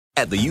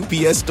At the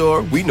UPS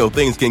Store, we know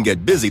things can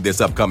get busy this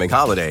upcoming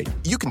holiday.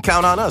 You can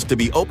count on us to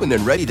be open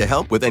and ready to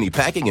help with any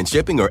packing and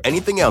shipping or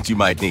anything else you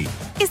might need.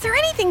 Is there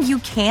anything you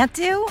can't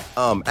do?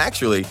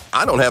 Actually,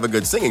 I don't have a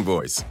good singing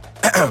voice.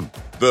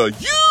 The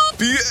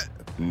UPS...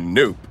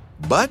 Nope.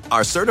 But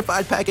our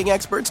certified packing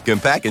experts can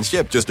pack and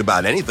ship just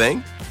about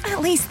anything.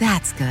 At least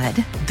that's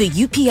good.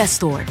 The UPS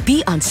Store.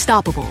 Be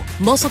unstoppable.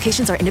 Most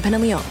locations are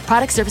independently owned.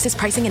 Product, services,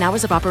 pricing, and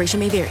hours of operation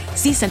may vary.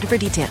 See Center for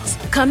details.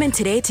 Come in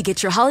today to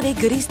get your holiday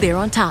goodies there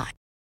on time.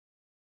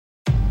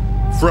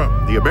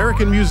 From the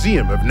American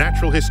Museum of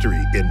Natural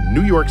History in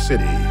New York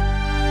City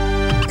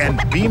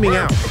and beaming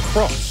out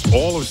across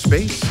all of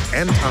space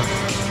and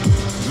time,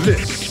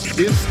 this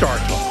is Star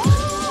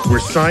Talk, where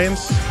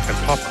science and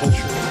pop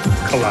culture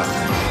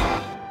collide.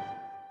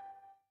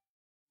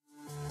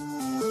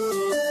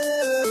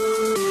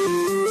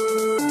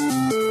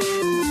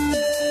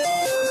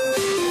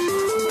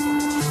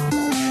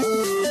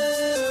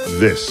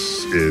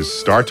 This is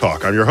Star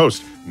Talk. I'm your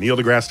host, Neil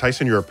deGrasse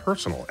Tyson, your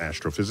personal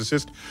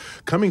astrophysicist,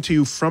 coming to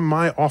you from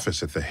my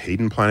office at the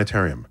Hayden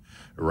Planetarium,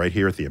 right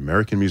here at the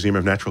American Museum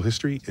of Natural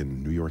History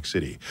in New York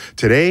City.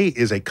 Today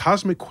is a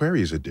Cosmic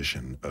Queries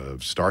edition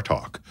of Star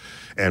Talk,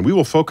 and we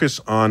will focus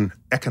on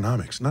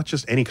economics, not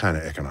just any kind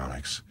of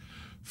economics,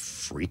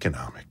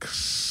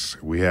 Freakonomics.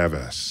 We have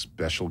a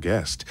special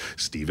guest,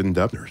 Stephen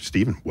Dubner.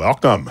 Stephen,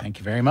 welcome. Thank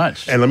you very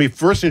much. And let me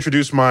first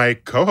introduce my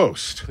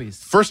co-host.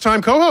 Please.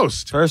 First-time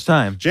co-host. First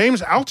time.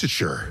 James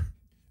Altucher.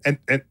 And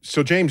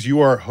so, James, you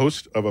are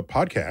host of a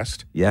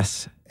podcast.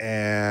 Yes.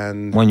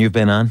 And One you've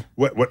been on.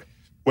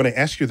 when I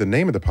asked you the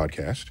name of the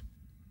podcast,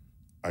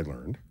 I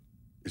learned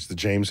it's the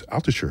James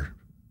Altucher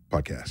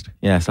podcast.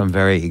 Yes, I'm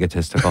very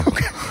egotistical.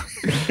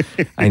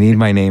 I need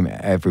my name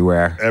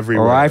everywhere.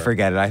 Everywhere. Or I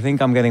forget it. I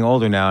think I'm getting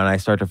older now and I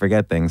start to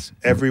forget things.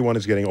 Everyone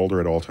is getting older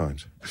at all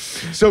times.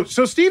 So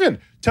Stephen,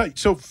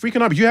 so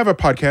Freakonomics, you have a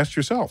podcast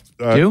yourself.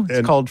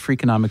 It's called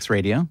Freakonomics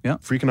Radio. Yeah.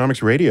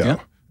 Freakonomics Radio. Yeah.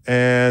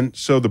 And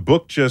so the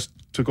book just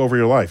took over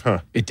your life, huh?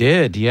 It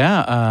did,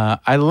 yeah.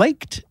 I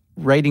liked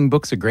writing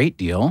books a great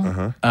deal.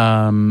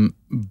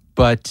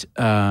 But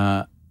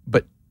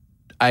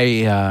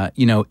I,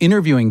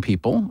 interviewing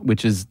people,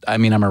 which is,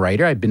 I'm a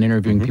writer. I've been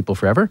interviewing people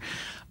forever.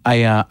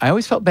 I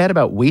always felt bad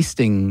about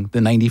wasting the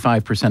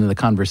 95% of the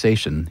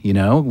conversation. You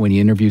know, when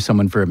you interview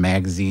someone for a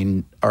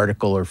magazine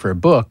article or for a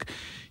book,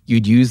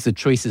 you'd use the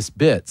choicest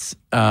bits.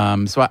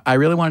 So I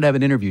really wanted to have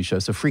an interview show.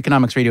 So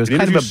Freakonomics Radio is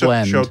kind of a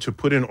blend. Show to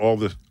put in all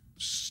the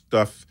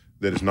stuff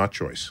that is not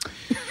choice.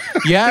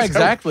 Yeah,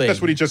 exactly. That's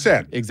what he just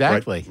said.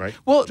 Exactly. Right?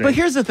 Well, James? but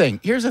here's the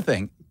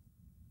thing.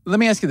 Let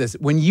me ask you this.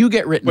 When you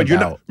get written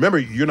about... Remember,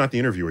 you're not the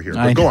interviewer here.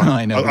 But I go know, on.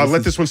 I know. I'll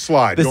let this one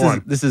slide. Go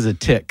on. This is a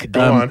tick. Go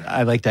on.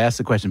 I like to ask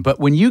the question. But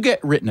when you get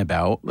written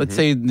about, let's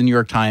say the New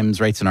York Times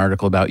writes an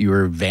article about you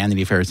or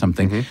Vanity Fair or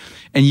something,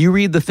 and you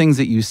read the things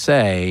that you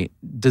say,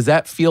 does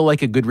that feel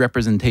like a good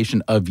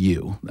representation of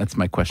you? That's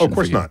my question. Of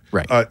course not.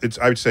 Right.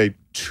 I would say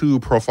 2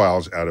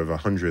 profiles out of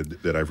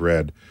 100 that I've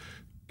read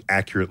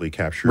accurately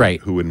capture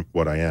who and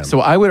what I am. So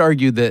I would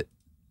argue that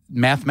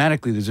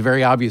mathematically, there's a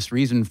very obvious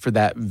reason for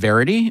that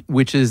verity,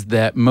 which is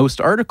that most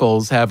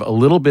articles have a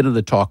little bit of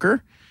the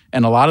talker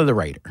and a lot of the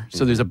writer.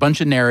 So there's a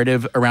bunch of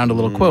narrative around a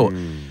little quote.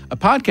 A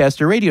podcast,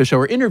 or radio show,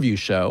 or interview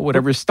show,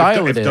 whatever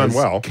style it is, done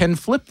well, can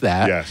flip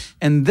that. Yes.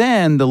 And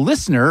then the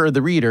listener or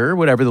the reader,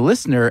 whatever, the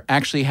listener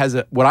actually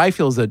has what I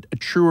feel is a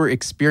truer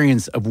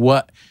experience of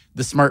what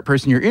the smart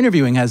person you're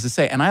interviewing has to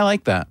say. And I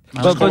like that.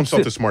 Just call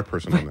himself the smart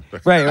person.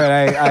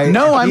 Right.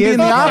 No, I'm he being is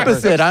the smart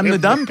opposite. person. I'm the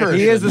dumb person.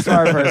 He is the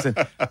smart person.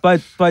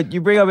 But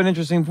you bring up an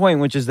interesting point,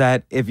 which is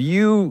that if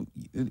the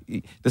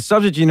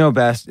subject you know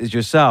best is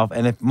yourself,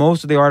 and if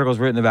most of the articles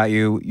written about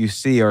you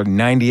see are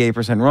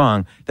 98%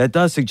 wrong, that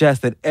does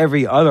suggest that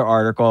every other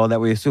article that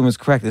we assume is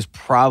correct is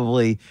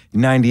probably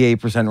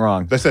 98%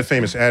 wrong. That's that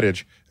famous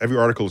adage, every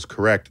article is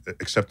correct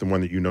except the one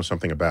that you know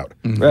something about.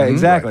 Right,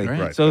 exactly.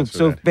 Right. So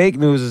fake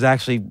news is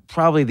actually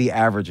probably the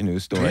average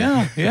news story.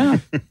 Yeah.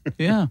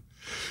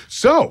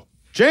 So,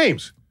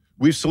 James,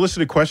 we've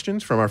solicited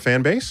questions from our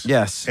fan base.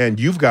 Yes. And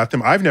you've got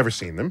them. I've never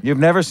seen them. You've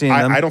never seen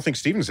them. I don't think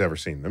Stephen's ever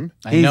seen them.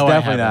 He's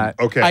definitely not.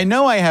 Okay. I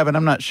know I haven't.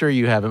 I'm not sure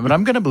you haven't, but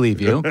I'm going to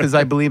believe you because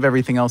I believe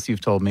everything else you've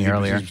told me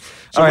earlier.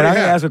 So All right, what do I'm you going to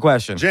have? ask a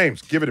question.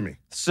 James, give it to me.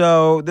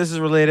 So this is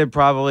related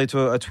probably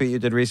to a tweet you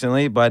did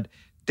recently, but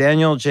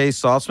Daniel J.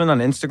 Saltzman on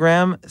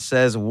Instagram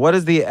says, what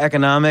is the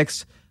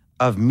economics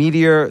of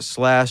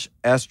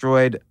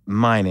meteor/asteroid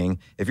mining?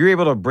 If you're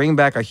able to bring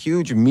back a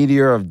huge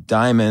meteor of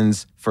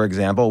diamonds, for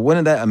example,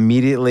 wouldn't that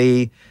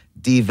immediately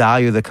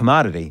devalue the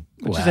commodity?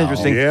 Which is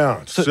interesting.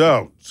 Yeah.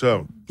 So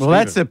Well,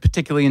 that's a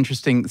particularly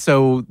interesting.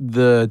 So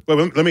Well,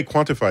 let me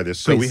quantify this.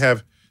 So Please. we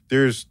have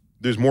there's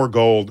more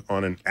gold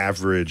on an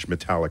average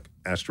metallic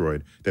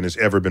asteroid than has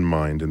ever been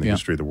mined in the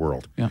history of the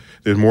world. Yeah.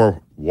 There's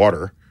more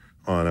water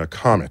on a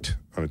comet,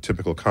 on a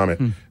typical comet,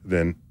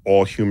 than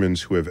all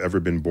humans who have ever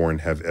been born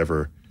have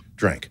ever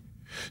drank.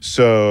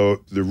 So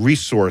the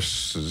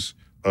resources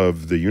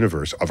of the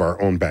universe, of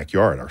our own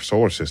backyard, our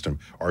solar system,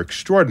 are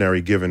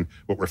extraordinary given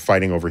what we're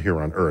fighting over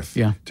here on Earth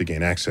to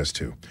gain access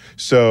to.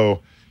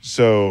 So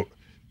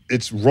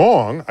it's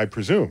wrong, I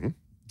presume,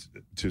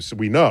 so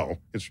we know,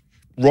 it's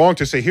wrong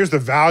to say, here's the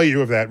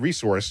value of that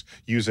resource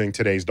using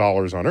today's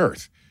dollars on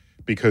Earth.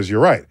 Because you're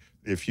right.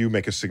 If you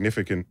make a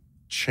significant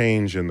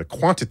change in the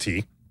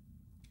quantity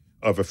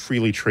of a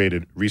freely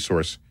traded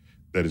resource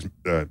that is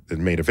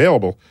made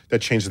available,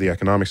 that changes the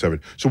economics of it.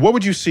 So what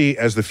would you see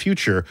as the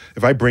future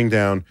if I bring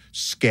down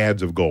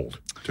scads of gold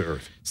to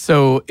Earth?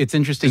 So it's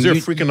interesting. Is there a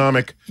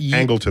Freakonomic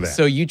angle to that?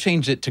 So you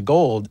changed it to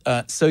gold.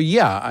 So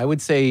yeah, I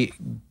would say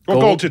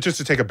gold just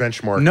to take a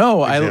benchmark.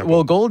 No,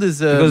 example. gold is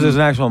because there's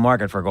an actual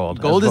market for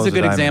gold. Gold is a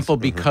good diamonds. example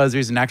because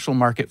there's an actual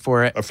market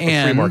for it. A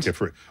free market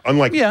for it.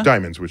 Unlike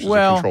diamonds, which is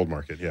a controlled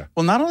market. Yeah.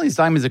 Well, not only is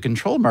diamonds a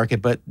controlled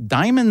market, but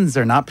diamonds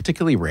are not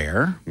particularly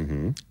rare,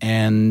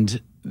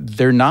 and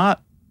they're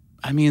not.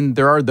 I mean,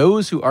 there are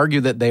those who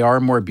argue that they are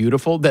more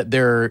beautiful, that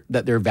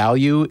their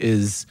value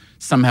is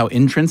somehow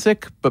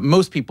intrinsic, but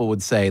most people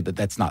would say that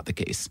that's not the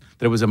case.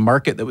 That it was a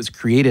market that was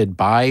created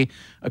by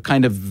a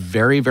kind of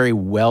very, very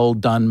well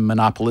done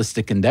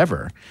monopolistic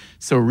endeavor.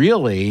 So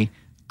really,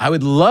 I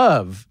would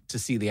love to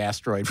see the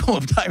asteroid full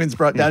of diamonds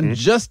brought down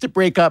just to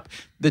break up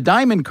the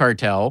diamond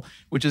cartel,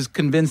 which has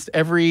convinced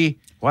every.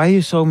 Why are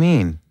you so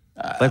mean?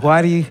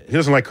 Why do you? He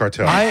doesn't like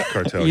cartel. I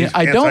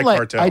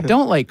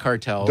don't like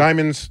cartel.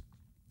 Diamonds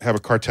have a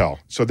cartel,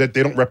 so that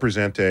they don't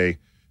represent a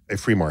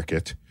free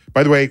market.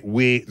 By the way,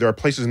 there are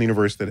places in the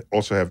universe that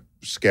also have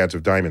scads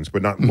of diamonds,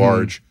 but not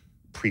large,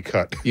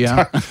 pre-cut.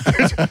 Yeah.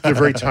 They're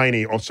very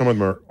tiny. Some of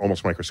them are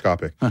almost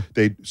microscopic.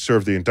 They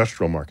serve the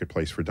industrial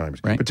marketplace for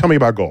diamonds. Right. But tell me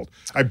about gold.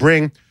 I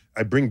bring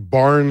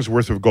barns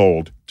worth of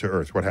gold to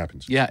Earth. What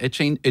happens? Yeah, it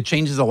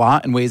changes a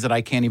lot in ways that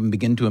I can't even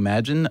begin to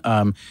imagine.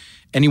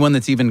 Anyone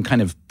that's even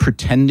kind of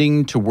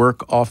pretending to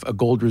work off a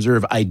gold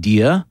reserve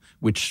idea,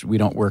 which we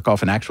don't work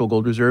off an actual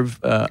gold reserve.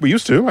 We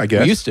used to, I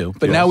guess. We used to,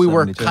 but now we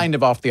work kind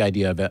of off the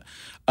idea of it.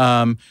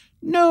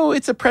 No,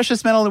 it's a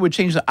precious metal that would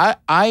change the.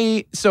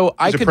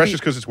 Is it precious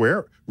because it's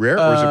rare,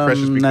 or is it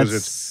precious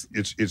because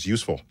it's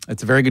useful?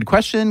 It's a very good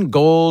question.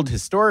 Gold,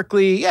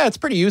 historically, yeah, it's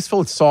pretty useful.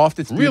 It's soft,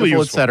 it's beautiful,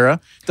 really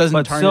etc. Doesn't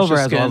But tarnish silver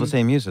the has skin. all the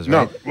same uses,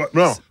 right?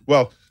 No.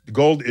 Well,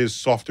 gold is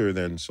softer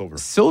than silver.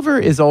 Silver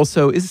is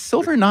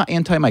silver not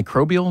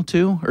antimicrobial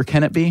too, or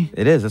can it be?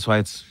 It is. That's why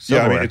it's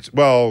silverware.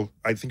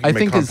 I think you can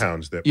make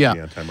compounds that would be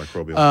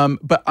antimicrobial.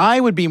 But I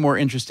would be more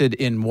interested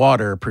in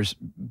water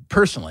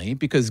personally,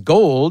 because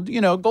gold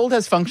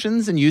has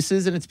functions and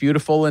uses, and it's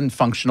beautiful and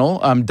functional.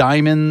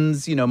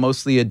 Diamonds,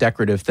 mostly a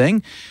decorative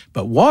thing,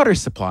 but water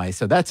supply,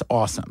 so that's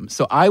awesome.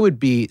 So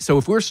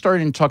if we're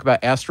starting to talk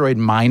about asteroid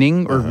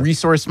mining or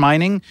resource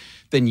mining,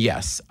 then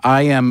yes,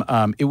 I am.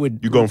 You're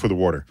going for the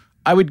water.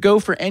 I would go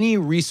for any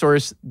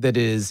resource that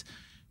is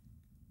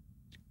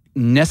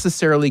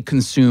necessarily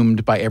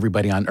consumed by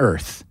everybody on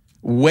Earth,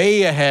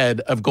 way ahead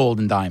of gold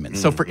and diamonds.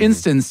 So for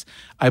instance,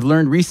 I've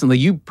learned recently,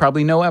 you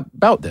probably know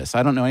about this,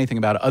 I don't know anything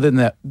about it, other than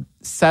that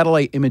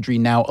satellite imagery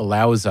now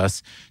allows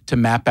us to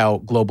map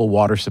out global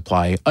water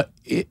supply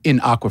in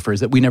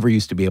aquifers that we never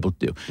used to be able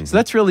to do. So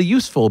that's really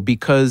useful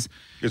because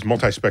it's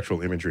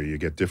multispectral imagery. You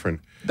get different.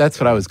 That's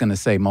what I was going to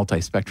say,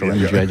 multispectral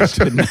imagery. I just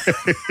couldn't.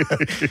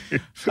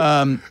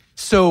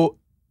 So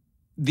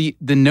the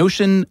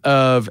notion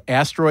of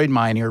asteroid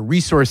mining or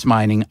resource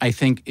mining, I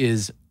think,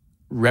 is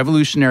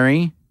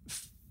revolutionary,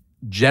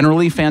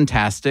 generally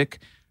fantastic,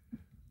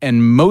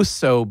 and most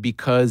so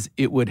because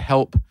it would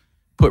help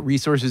put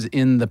resources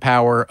in the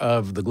power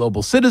of the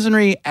global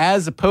citizenry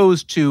as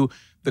opposed to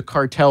the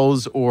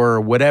cartels or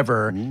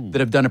whatever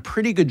that have done a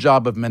pretty good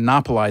job of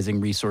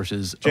monopolizing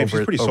resources. James,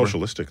 he's pretty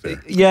socialistic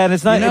there. Yeah, and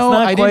it's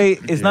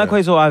not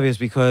quite so obvious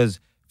because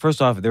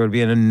first off, there would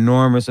be an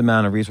enormous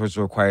amount of resources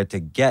required to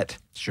get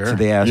to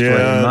the asteroid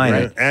and mine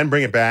it. And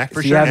bring it back.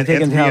 For sure. You have to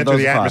take into account those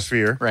the costs.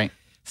 atmosphere. Right.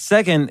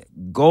 Second,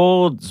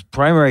 gold's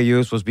primary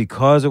use was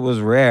because it was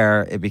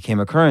rare, it became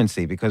a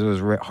currency because it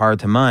was hard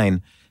to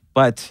mine.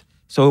 But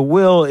so it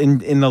will,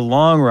 in the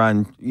long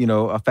run,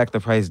 affect the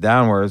price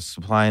downwards,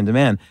 supply and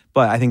demand.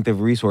 But I think the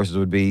resources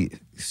would be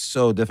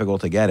so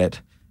difficult to get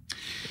it.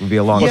 It would be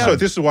a long time. So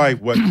this is why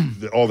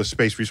all the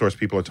space resource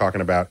people are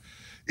talking about.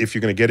 If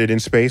you're going to get it in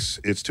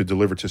space, it's to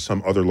deliver to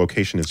some other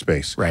location in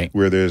space, right,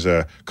 where there's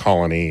a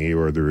colony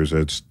or there's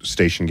a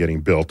station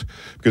getting built.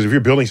 Because if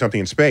you're building something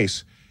in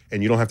space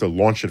and you don't have to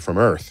launch it from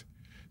Earth,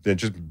 then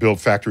just build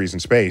factories in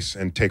space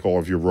and take all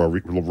of your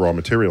raw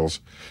materials,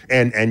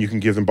 and you can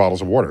give them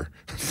bottles of water.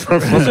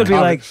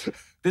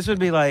 This would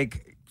be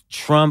like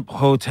Trump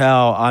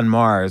Hotel on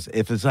Mars.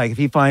 If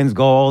he finds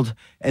gold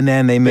and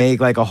then they make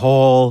like a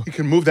whole... He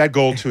can move that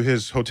gold to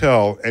his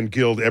hotel and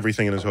gild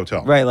everything in his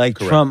hotel. Right, like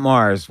correct. Trump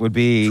Mars would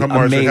be Trump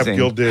Mars amazing. would have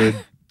gilded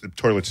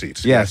toilet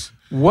seats. Yes.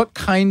 What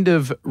kind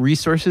of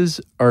resources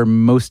are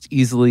most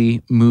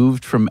easily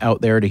moved from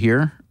out there to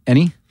here?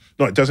 Any?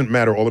 No, it doesn't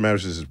matter. All that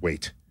matters is its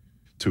weight.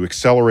 To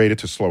accelerate it,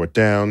 to slow it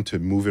down, to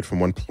move it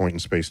from one point in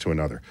space to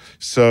another.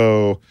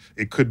 So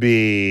it could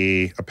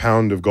be a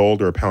pound of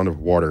gold or a pound of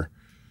water.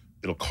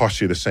 It'll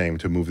cost you the same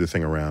to move the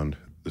thing around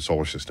the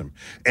solar system.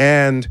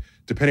 And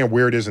depending on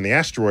where it is in the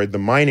asteroid, the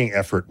mining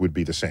effort would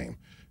be the same,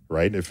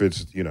 right? If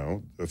it's,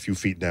 a few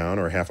feet down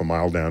or half a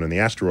mile down in the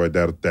asteroid,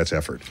 that's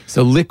effort.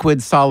 So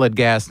liquid, solid,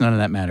 gas, none of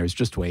that matters,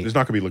 just weight. There's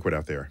not going to be liquid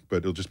out there, but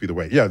it'll just be the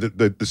weight. Yeah,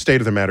 the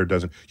state of the matter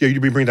doesn't. Yeah,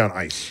 you'd be bringing down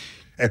ice.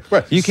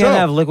 You can't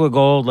have liquid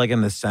gold like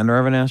in the center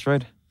of an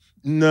asteroid?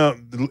 No,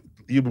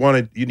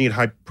 you need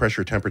high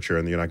pressure temperature,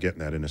 and you're not getting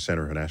that in the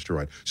center of an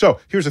asteroid.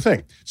 So here's the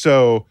thing.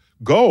 So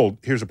gold,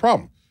 here's the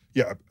problem.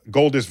 Yeah,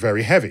 gold is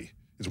very heavy.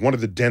 It's one of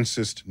the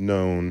densest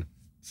known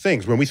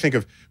things. When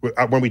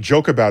we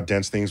joke about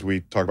dense things,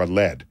 we talk about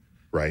lead,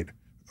 right?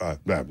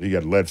 You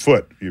got a lead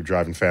foot. You're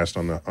driving fast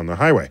on the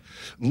highway.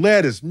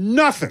 Lead is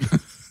nothing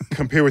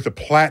compared with the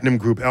platinum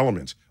group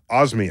elements: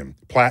 osmium,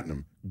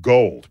 platinum,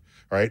 gold.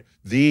 Right?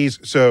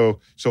 So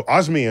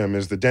osmium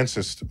is the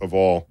densest of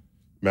all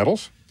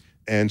metals.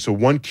 And so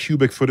 1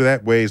 cubic foot of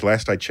that weighs,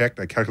 last I checked,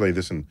 I calculated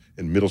this in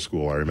middle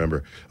school, I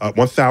remember,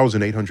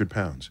 1,800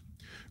 pounds.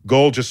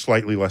 Gold just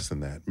slightly less than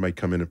that. It might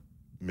come in at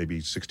maybe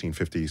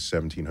 1,650,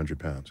 1,700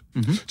 pounds.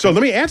 Mm-hmm. So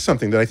let me add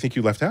something that I think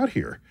you left out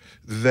here,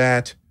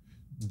 that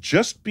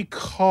just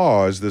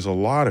because there's a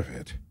lot of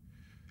it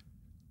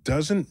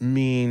doesn't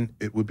mean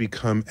it would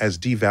become as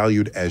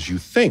devalued as you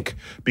think,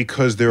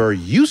 because there are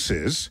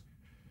uses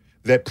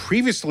that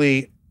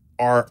previously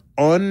are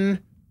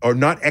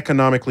not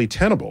economically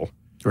tenable,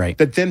 right?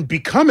 That then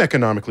become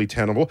economically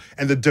tenable,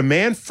 and the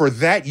demand for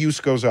that use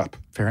goes up.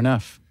 Fair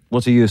enough.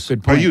 What's a use?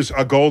 Good point.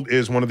 Gold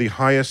is one of the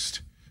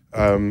highest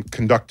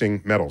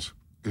conducting metals.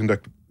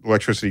 Conduct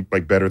electricity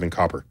like better than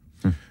copper.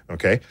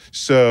 Okay,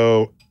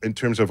 so in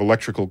terms of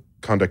electrical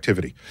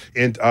conductivity,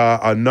 and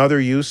another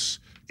use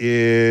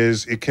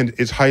is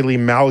it's highly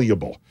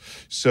malleable.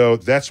 So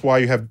that's why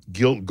you have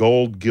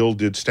gold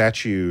gilded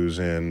statues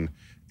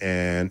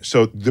and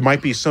so there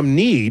might be some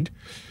need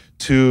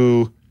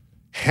to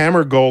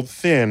hammer gold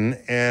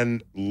thin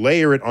and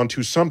layer it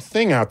onto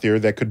something out there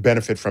that could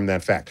benefit from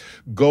that fact.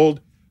 Gold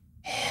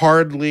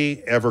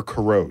hardly ever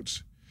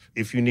corrodes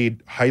if you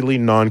need highly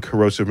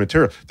non-corrosive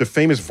material. The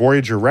famous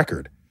Voyager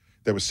record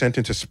that was sent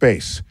into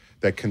space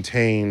that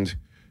contained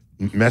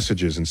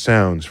messages and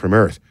sounds from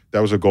Earth, that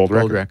was a gold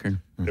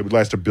record. It would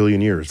last 1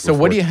 billion years. So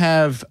what do you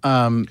have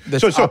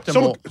that's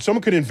optimal?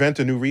 Someone could invent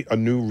a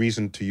new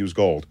reason to use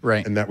gold,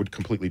 right? And that would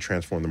completely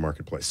transform the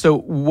marketplace. So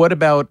what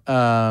about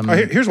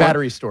here's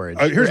battery one. storage,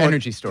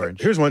 energy storage?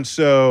 Here's one.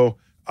 So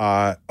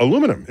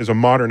aluminum is a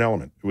modern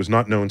element. It was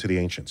not known to the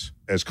ancients.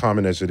 As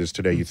common as it is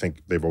today, you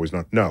think they've always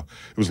known. No,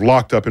 it was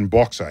locked up in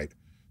bauxite,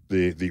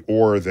 the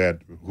ore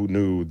who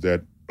knew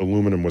that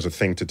aluminum was a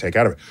thing to take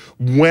out of it.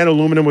 When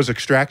aluminum was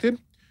extracted,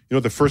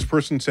 the first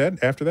person said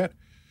after that,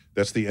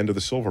 that's the end of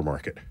the silver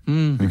market,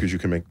 because you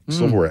can make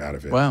silverware out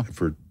of it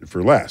for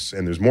less,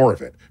 and there's more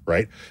of it,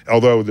 right?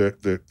 Although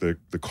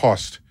the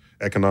cost,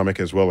 economic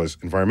as well as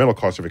environmental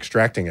cost of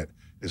extracting it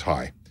is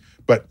high,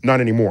 but not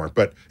anymore.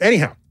 But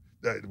anyhow,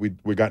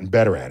 we've gotten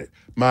better at it.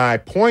 My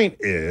point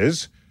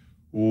is,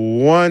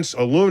 once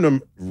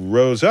aluminum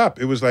rose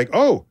up, it was like,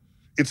 oh,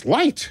 it's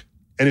light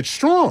and it's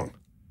strong.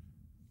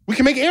 We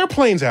can make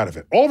airplanes out of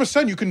it. All of a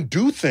sudden, you can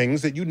do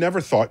things that you never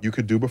thought you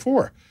could do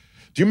before.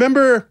 Do you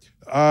remember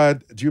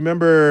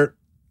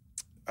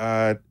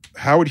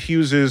Howard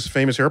Hughes's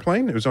famous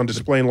airplane? It was on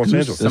display in Los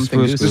Angeles. The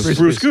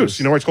Spruce Goose.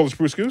 You know why it's called the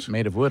Spruce Goose?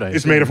 Made of wood.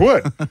 It's made of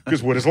wood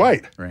because wood is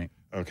light. Right.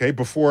 Okay.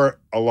 Before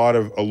a lot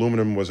of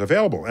aluminum was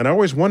available, and I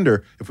always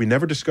wonder, if we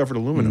never discovered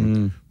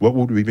aluminum, what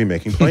would we be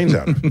making planes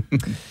out of?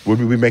 Would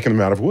we be making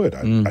them out of wood?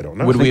 I don't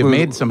know. Would we have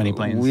made so many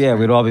planes? Yeah,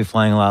 we'd all be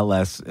flying a lot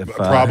less.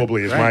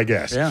 Probably is my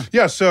guess.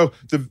 Yeah. So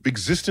the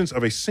existence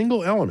of a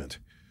single element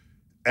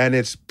and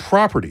its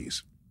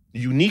properties,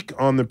 unique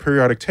on the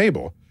periodic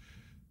table,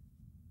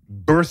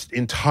 birthed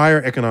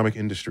entire economic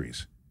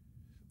industries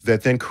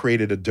that then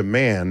created a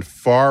demand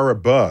far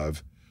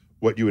above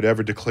what you would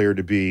ever declare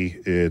to be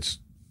its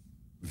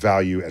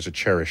value as a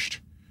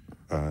cherished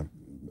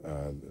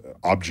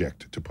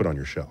object to put on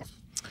your shelf.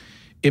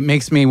 It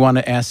makes me want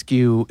to ask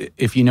you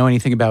if you know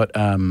anything about,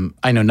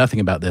 I know nothing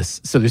about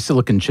this. So there's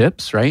silicon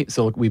chips, right?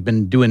 So we've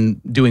been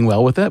doing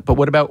well with it. But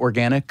what about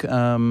organic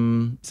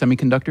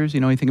semiconductors?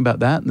 You know anything about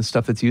that and the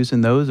stuff that's used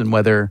in those, and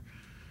whether,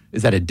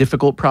 is that a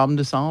difficult problem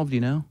to solve? Do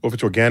you know? Well, if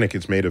it's organic,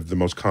 it's made of the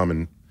most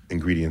common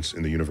ingredients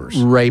in the universe.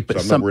 Right. But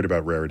so I'm not worried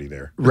about rarity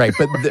there. Right.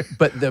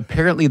 But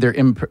apparently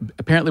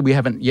apparently we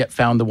haven't yet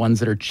found the ones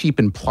that are cheap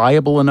and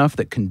pliable enough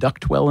that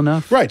conduct well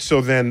enough. Right.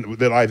 So then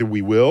that either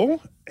we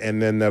will,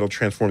 and then that'll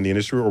transform the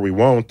industry, or we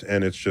won't,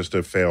 and it's just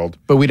a failed.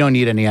 But we don't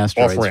need any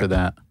asteroids off-ramp for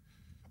that.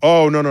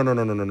 Oh, no.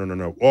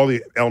 All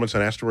the elements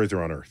on asteroids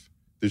are on Earth.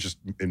 They're just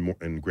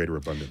in greater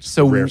abundance.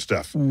 So rare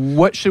stuff.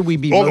 What should we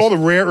be? All the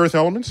rare Earth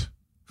elements,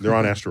 they're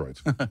on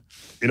asteroids. But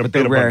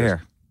they're rare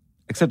here,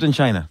 except in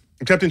China.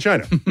 Except in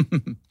China.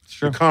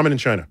 Sure. They're common in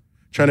China.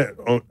 China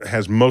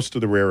has most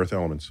of the rare earth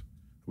elements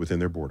within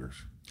their borders.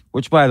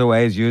 Which, by the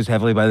way, is used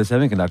heavily by the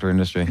semiconductor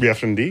industry.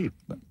 Yes, indeed.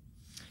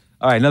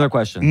 All right, another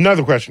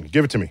question.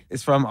 Give it to me.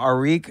 It's from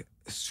Arik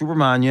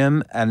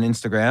Subramaniam on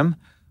Instagram.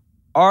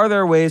 Are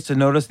there ways to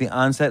notice the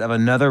onset of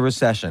another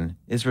recession?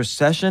 Is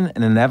recession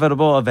an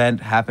inevitable event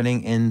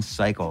happening in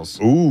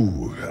cycles?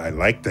 Ooh, I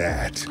like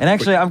that. And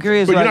actually, I'm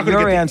curious But you're about not gonna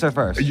your get the- answer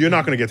first. You're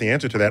not going to get the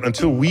answer to that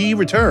until we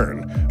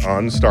return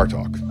on Star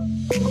Talk.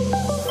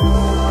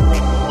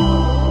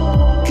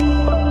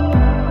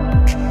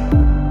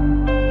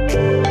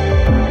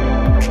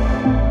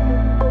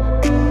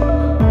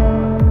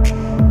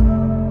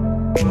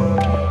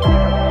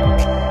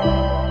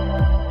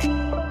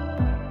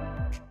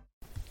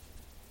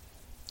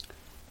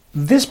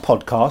 This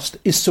podcast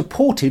is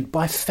supported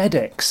by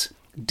FedEx.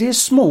 Dear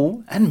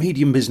small and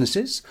medium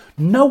businesses,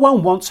 no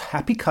one wants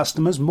happy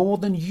customers more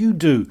than you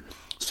do.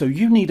 So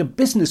you need a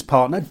business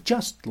partner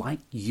just like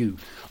you,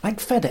 like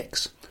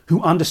FedEx,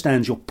 who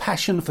understands your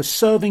passion for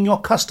serving your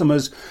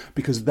customers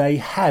because they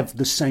have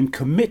the same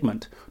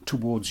commitment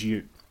towards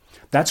you.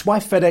 That's why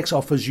FedEx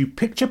offers you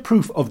picture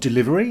proof of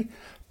delivery,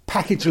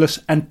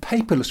 packageless and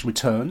paperless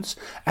returns,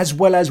 as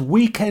well as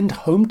weekend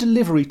home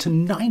delivery to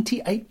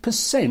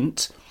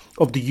 98%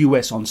 of the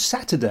US on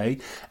Saturday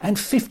and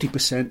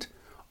 50%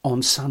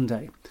 on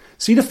Sunday.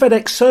 See the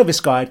FedEx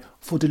service guide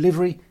for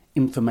delivery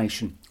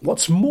information.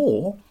 What's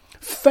more,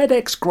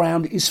 FedEx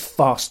Ground is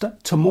faster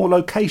to more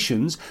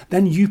locations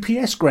than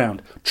UPS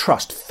Ground.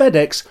 Trust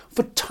FedEx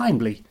for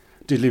timely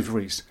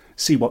deliveries.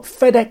 See what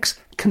FedEx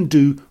can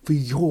do for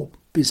your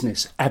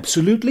business.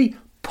 Absolutely,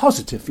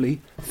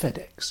 positively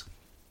FedEx.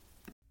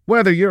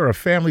 Whether you're a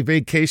family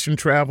vacation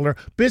traveler,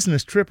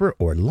 business tripper,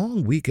 or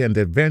long weekend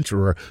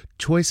adventurer,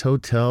 Choice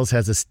Hotels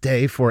has a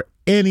stay for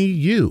any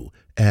you.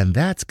 And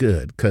that's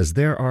good, because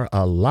there are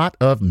a lot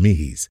of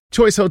me's.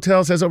 Choice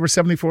Hotels has over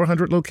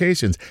 7,400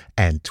 locations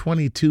and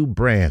 22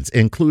 brands,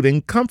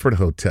 including Comfort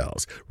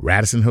Hotels,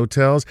 Radisson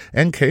Hotels,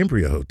 and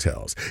Cambria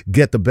Hotels.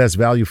 Get the best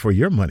value for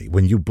your money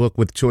when you book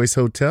with Choice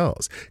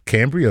Hotels.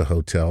 Cambria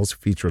Hotels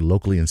feature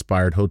locally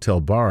inspired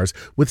hotel bars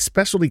with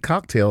specialty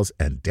cocktails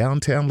and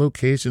downtown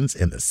locations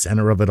in the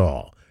center of it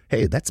all.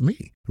 Hey, that's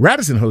me.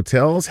 Radisson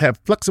Hotels have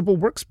flexible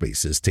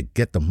workspaces to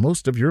get the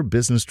most of your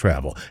business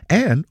travel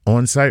and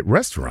on-site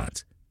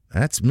restaurants.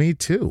 That's me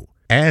too.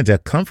 And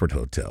at Comfort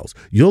Hotels,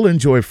 you'll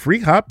enjoy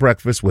free hot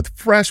breakfast with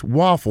fresh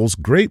waffles,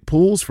 great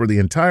pools for the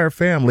entire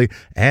family,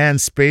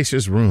 and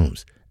spacious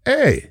rooms.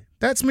 Hey,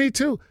 that's me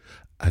too.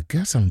 I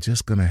guess I'm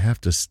just going to have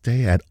to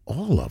stay at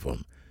all of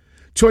them.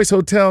 Choice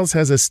Hotels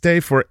has a stay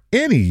for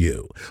any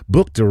you.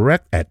 Book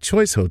direct at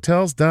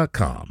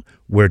choicehotels.com,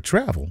 where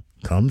travel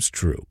comes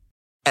true.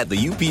 At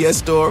the UPS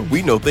Store,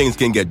 we know things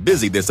can get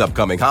busy this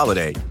upcoming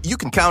holiday. You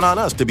can count on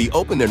us to be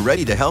open and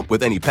ready to help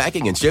with any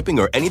packing and shipping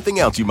or anything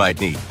else you might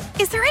need.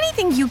 Is there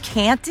anything you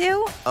can't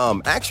do?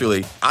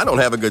 Actually, I don't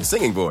have a good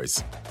singing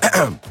voice.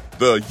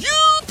 The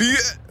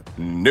UPS...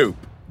 Nope.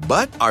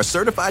 But our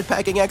certified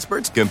packing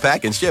experts can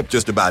pack and ship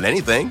just about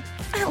anything.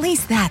 At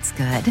least that's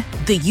good.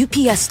 The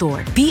UPS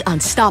Store. Be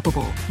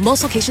unstoppable.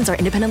 Most locations are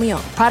independently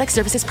owned. Product,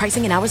 services,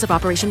 pricing, and hours of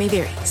operation may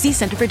vary. See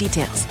Center for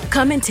details.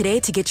 Come in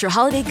today to get your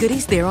holiday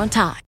goodies there on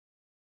time.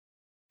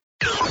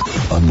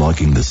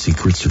 Unlocking the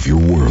secrets of your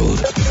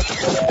world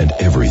and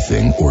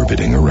everything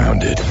orbiting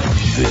around it.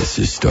 This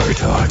is Star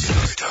Talk.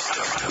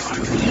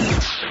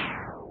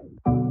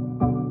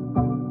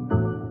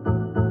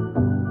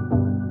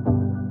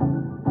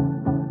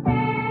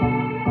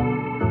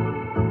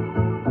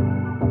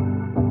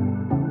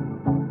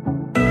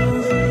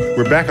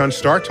 We're back on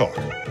Star Talk.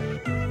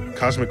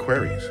 Cosmic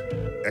Queries,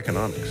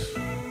 economics.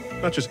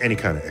 Not just any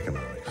kind of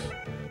economics.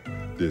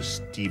 The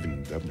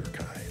Stephen Dubner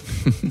kind.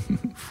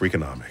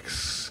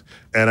 Freakonomics.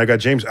 And I got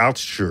James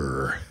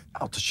Altucher.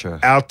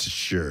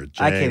 James.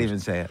 I can't even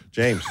say it.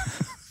 James,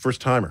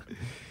 first timer.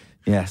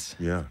 Yes.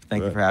 Yeah.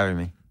 Thank you for having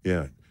me.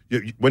 Yeah.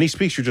 When he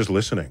speaks, you're just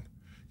listening.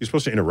 You're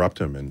supposed to interrupt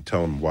him and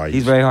tell him why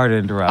He's very hard to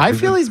interrupt. I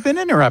feel he's been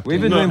interrupted. We've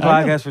been doing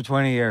podcasts for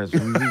 20 years.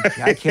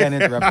 I can't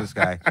interrupt this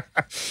guy.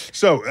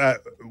 So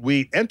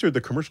we entered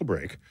the commercial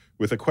break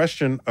with a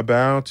question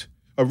about...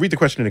 read the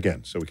question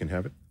again so we can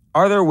have it.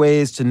 Are there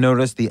ways to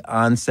notice the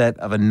onset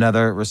of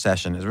another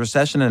recession? Is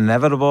recession an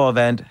inevitable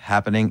event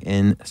happening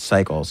in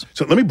cycles?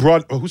 So let me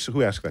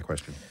who asked that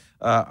question?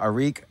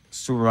 Arik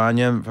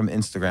Suranyam from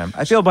Instagram.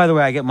 I feel, by the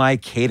way, I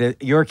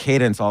get your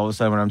cadence all of a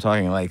sudden when I'm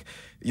talking like,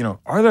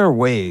 are there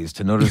ways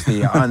to notice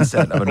the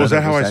onset of another recession? Is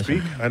that how I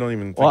speak? I don't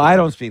even think I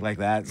don't speak like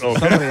that. So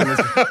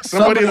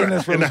somebody in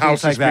this room in the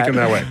house is like speaking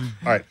that way.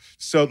 All right.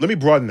 So let me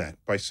broaden that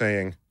by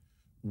saying,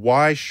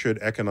 why should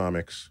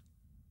economics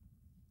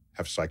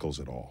have cycles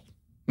at all?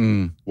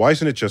 Why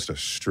isn't it just a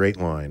straight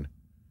line?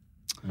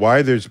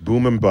 Why there's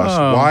boom and bust?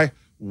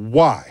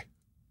 Why?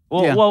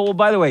 Well,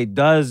 by the way,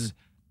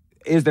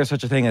 is there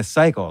such a thing as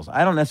cycles?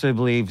 I don't necessarily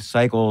believe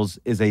cycles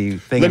is a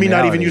thing. Let me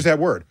not even use that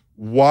word.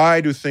 Why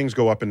do things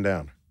go up and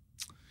down?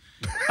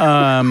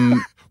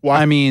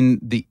 Why? I mean,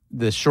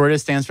 the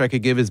shortest answer I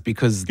could give is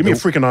because... Give me a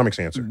Freakonomics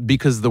answer.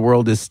 Because the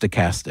world is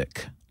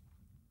stochastic.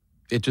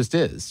 It just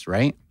is,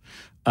 right?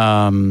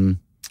 And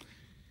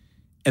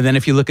then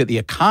if you look at the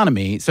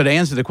economy, so to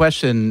answer the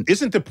question...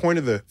 Isn't the point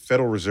of the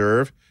Federal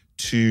Reserve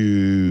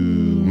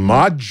to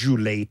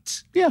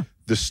modulate the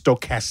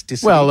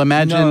stochasticity. Well,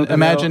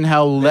 imagine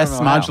how less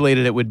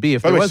modulated it would be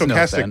if By there the way, was no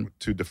stochastic, then.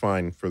 to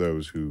define for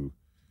those who,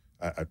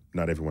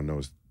 not everyone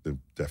knows the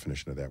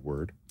definition of that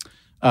word.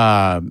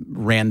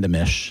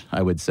 Randomish,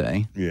 I would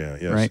say. Yeah,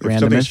 yes. Right? If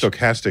something's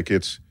Randomish.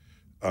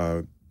 stochastic,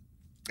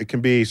 it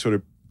can be sort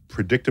of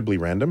predictably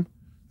random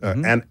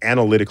and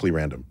analytically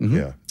random.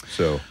 Yeah.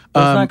 So it's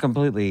not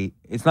completely.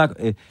 It's not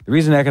the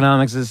reason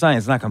economics is a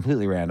science. It's not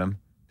completely random.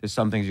 There's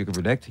some things you can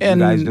predict. You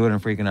guys do it in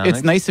Freakonomics.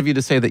 It's nice of you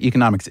to say that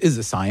economics is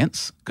a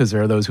science, because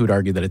there are those who would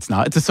argue that it's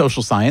not. It's a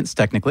social science,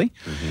 technically.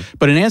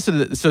 But in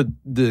answer to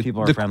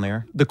people are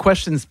friendlier. The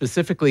question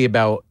specifically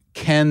about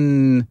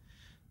can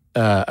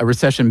a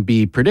recession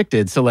be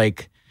predicted? So,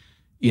 like,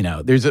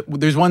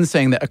 there's one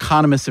saying that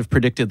economists have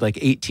predicted like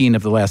 18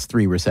 of the last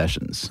 3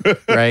 recessions,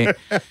 right?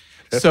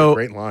 That's a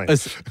great line.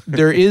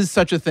 There is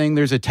such a thing.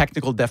 There's a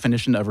technical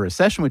definition of a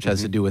recession, which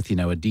has to do with,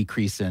 a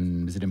decrease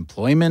in, is it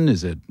employment?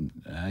 Is it,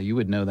 you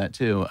would know that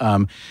too.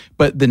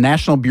 But the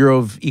National Bureau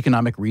of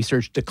Economic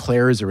Research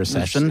declares a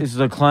recession. It's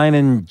a decline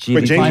in GDP.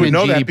 But James would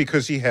know that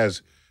because he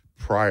has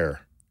prior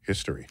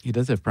history. He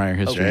does have prior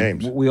history.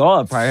 James. We all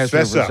have prior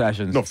history of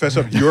recessions. No, fess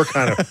up. You're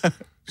kind of...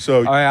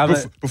 So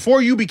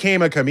before you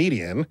became a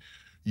comedian...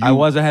 I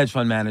was a hedge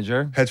fund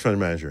manager. Hedge fund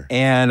manager.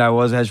 And I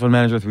was a hedge fund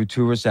manager through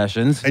 2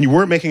 recessions. And you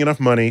weren't making enough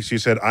money, so you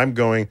said, I'm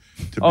going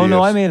to be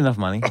I made enough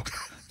money.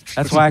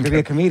 That's why I could be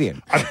a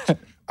comedian.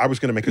 I was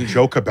going to make a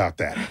joke about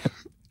that.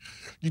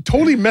 You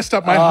totally messed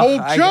up my whole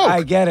joke.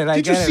 I get it.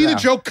 Did you see the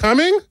joke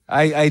coming?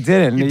 I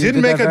didn't. You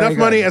didn't make enough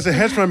money as a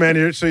hedge fund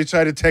manager, so you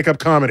decided to take up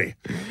comedy.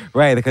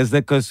 Right,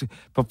 because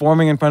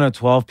performing in front of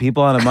 12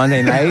 people on a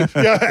Monday night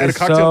at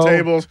cocktail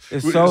tables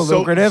is so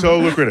lucrative. So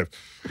lucrative.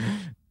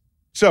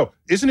 So,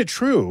 isn't it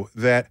true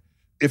that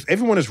if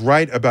everyone is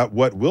right about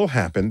what will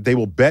happen, they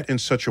will bet in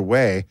such a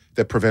way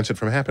that prevents it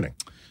from happening?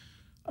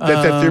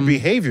 That their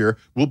behavior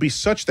will be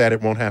such that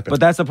it won't happen. But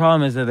that's the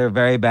problem, is that they're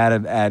very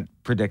bad at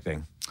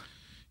predicting.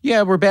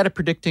 Yeah, we're bad at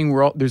predicting.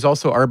 There's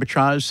also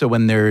arbitrage. So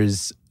when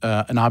there's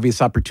an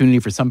obvious opportunity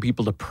for some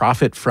people to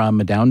profit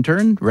from a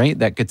downturn, right,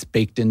 that gets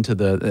baked into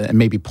and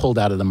maybe pulled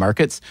out of the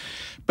markets.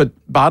 But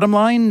bottom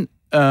line,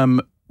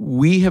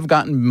 we have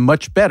gotten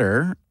much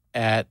better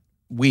at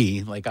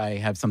I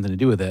have something to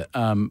do with it.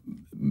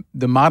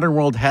 The modern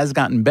world has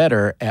gotten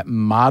better at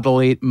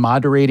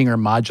moderating or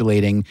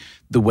modulating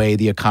the way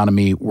the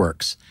economy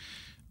works.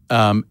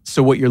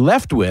 So what you're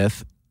left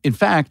with, in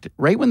fact,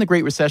 right when the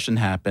Great Recession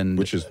happened...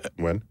 Which is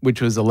when? Which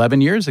was 11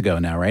 years ago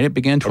now, right? It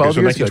began 12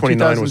 years ago,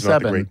 1929 was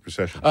not the Great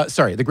Recession.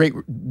 Sorry, the Great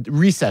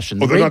Recession.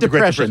 The Great Great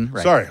Depression.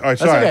 Right. Sorry, I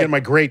get my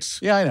greats.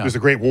 Yeah, I know. There's the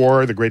Great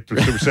War, the Great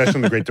Recession,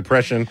 the Great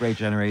Depression. Great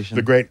Generation.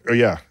 The Great,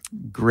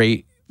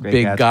 Great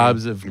big Gatsby.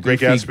 gobs of Great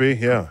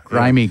Gatsby,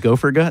 grimy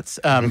gopher guts.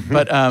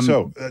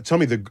 So tell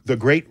me the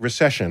Great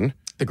Recession.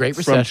 The Great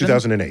Recession from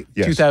 2008.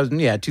 Yes.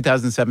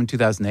 2007,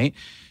 2008.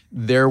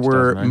 There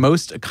were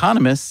most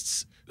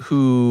economists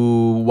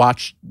who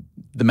watched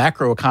the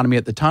macro economy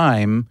at the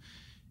time.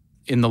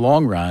 In the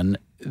long run,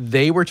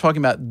 they were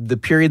talking about the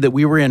period that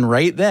we were in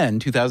right then,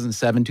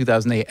 2007,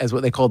 2008, as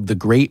what they called the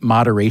Great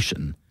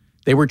Moderation.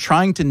 They were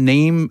trying to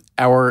name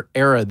our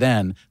era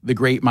then the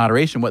Great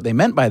Moderation. What they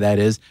meant by that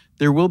is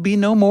there will be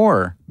no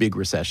more big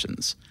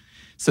recessions.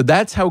 So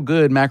that's how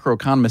good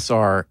macroeconomists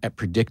are at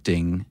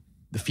predicting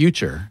the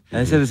future. And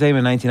I said the same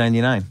in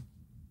 1999.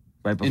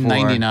 Right before. In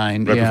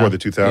 99. Right before the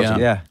 2000.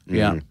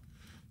 Yeah.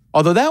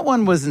 Although that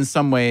one was in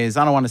some ways,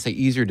 I don't want to say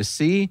easier to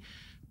see,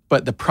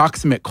 but the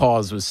proximate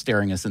cause was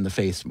staring us in the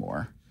face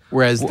more.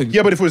 Whereas but if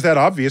it was that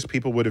obvious,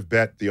 people would have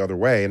bet the other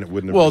way, and it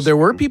wouldn't have. Well, there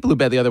were people who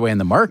bet the other way in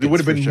the market. There would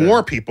have been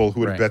more people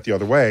who would have bet the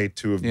other way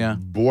to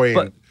have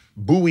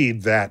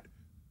buoyed that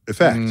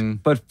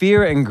effect. But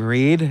fear and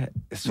greed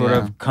sort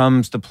of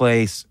comes to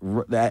place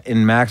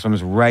in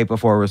maximums right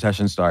before a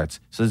recession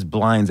starts. So this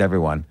blinds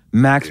everyone.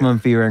 Maximum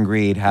fear and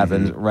greed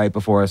happens right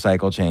before a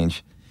cycle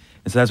change.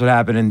 And so that's what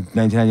happened in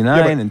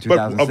 1999 and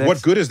 2006. But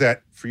what good is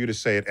that for you to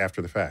say it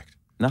after the fact?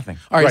 Nothing.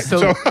 All right.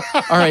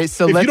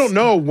 So if you don't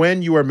know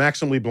when you are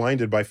maximally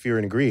blinded by fear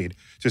and greed,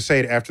 to say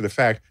it after the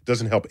fact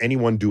doesn't help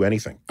anyone do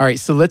anything. All right.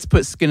 So let's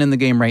put skin in the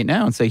game right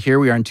now and say, here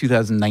we are in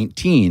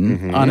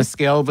 2019 on a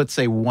scale of, let's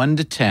say, 1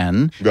 to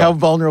 10. Go. How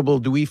vulnerable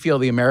do we feel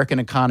the American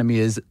economy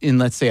is in,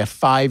 let's say, a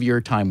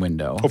 5-year time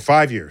window? Oh,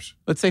 5 years.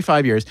 Let's say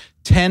 5 years.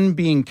 10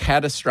 being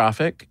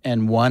catastrophic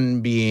and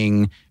 1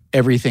 being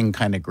everything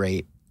kind of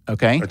great.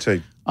 Okay? I'd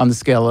say. On the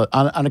scale,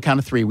 on a count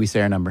of 3, we say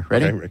our number.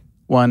 Ready? Okay.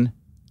 1,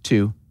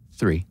 2,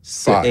 3,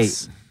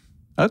 6.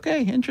 8.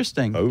 Okay,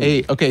 interesting. Oh.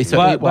 8. Okay, so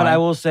 8. But I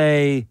will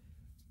say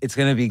it's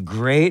going to be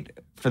great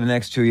for the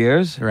next 2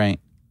 years. Right.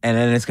 And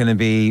then it's going to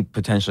be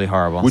potentially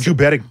horrible. Would you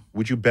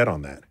bet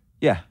on that?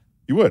 Yeah.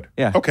 You would?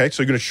 Yeah. Okay,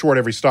 so you're going to short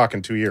every stock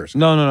in 2 years.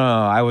 No.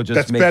 I would just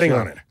That's make betting sure.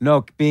 on it.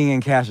 No, being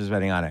in cash is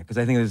betting on it because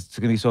I think it's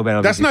going to be so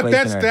bad. That's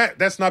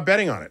not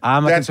betting on it.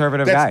 I'm a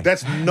conservative guy.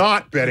 That's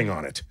not betting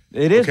on it.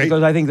 It is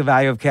because I think the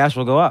value of cash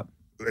will go up.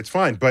 It's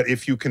fine, but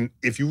if you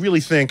really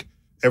think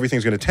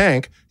everything's going to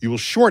tank, you will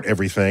short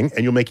everything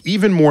and you'll make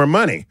even more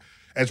money.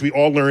 as we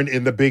all learned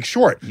in The Big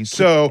Short.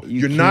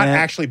 You're not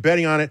actually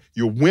betting on it.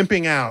 You're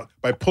wimping out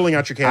by pulling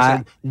out your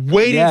cash and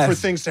waiting for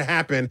things to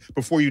happen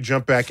before you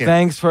jump back in.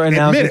 Thanks for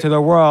announcing to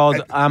the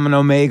world I'm an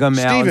omega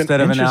male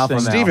instead of an alpha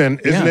male. Stephen,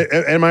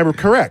 am I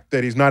correct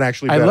that he's not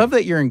actually betting? I love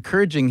that you're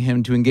encouraging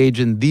him to engage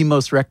in the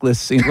most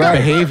reckless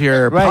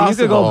behavior possible. You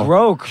could go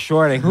broke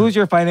shorting. Who's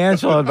your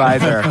financial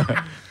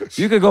advisor?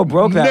 You could go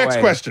broke that way. Next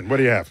question. What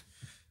do you have?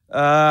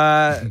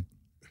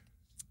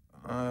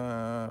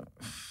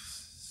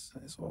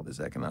 All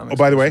this economics. Oh,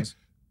 by the way,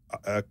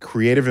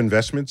 creative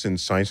investments in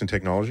science and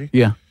technology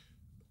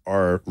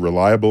are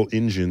reliable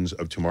engines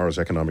of tomorrow's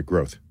economic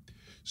growth.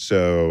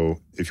 So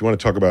if you want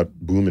to talk about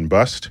boom and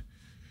bust,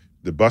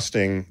 the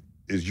busting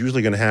is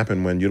usually going to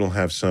happen when you don't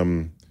have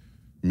some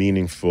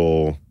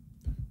meaningful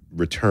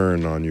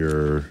return on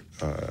your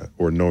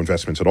or no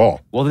investments at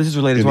all. Well, this is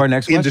related to our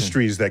next question.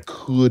 Industries that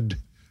could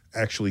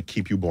actually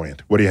keep you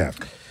buoyant. What do you have?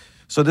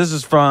 So this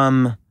is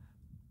from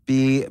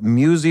the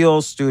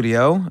Musial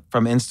Studio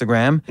from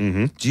Instagram.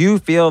 Mm-hmm. Do you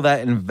feel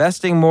that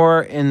investing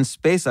more in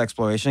space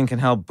exploration can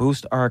help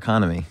boost our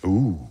economy?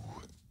 Ooh.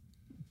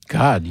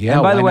 God, yeah.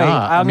 And by the way,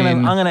 not? I'm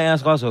gonna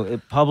ask also,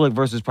 public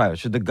versus private.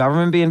 Should the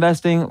government be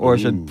investing, or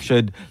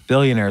should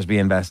billionaires be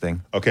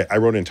investing? Okay, I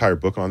wrote an entire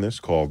book on this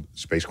called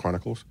Space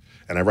Chronicles,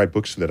 and I write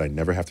books so that I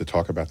never have to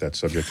talk about that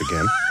subject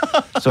again.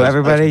 So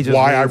everybody just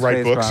why I read write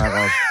Space books.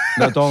 Chronicles.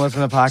 No, don't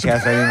listen to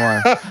podcasts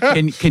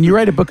anymore. Can you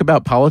write a book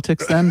about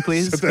politics then,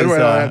 please? So that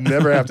way I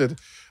never have to.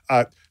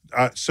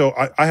 So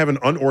I have an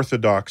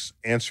unorthodox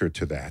answer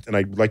to that, and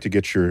I'd like to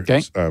get your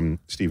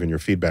Stephen, your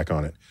feedback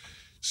on it.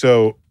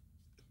 So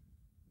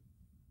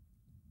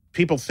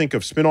people think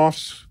of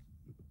spinoffs.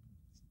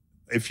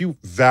 If you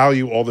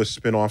value all the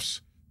spinoffs,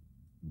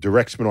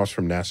 direct spinoffs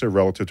from NASA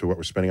relative to what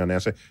we're spending on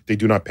NASA, they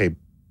do not pay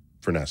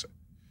for NASA.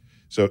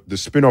 So the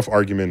spinoff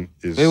argument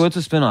is. Wait, what's a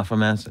spinoff from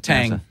NASA?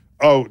 Tang. NASA?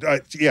 Oh,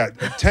 yeah.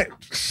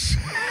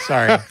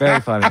 Sorry, very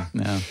funny.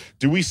 No.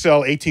 Do we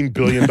sell $18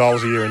 billion a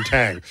year in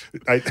Tang?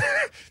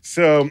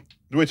 So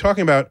we're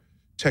talking about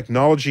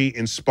technology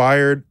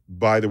inspired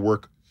by the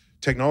work,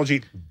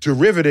 technology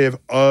derivative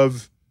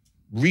of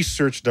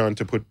research done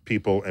to put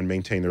people and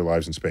maintain their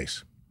lives in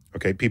space.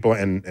 Okay, people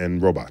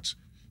and robots,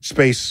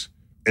 space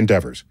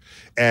endeavors.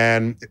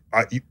 And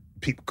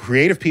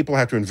creative people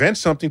have to invent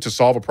something to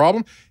solve a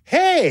problem.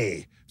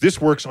 Hey, this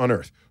works on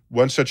Earth.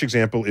 One such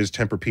example is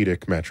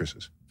Tempur-Pedic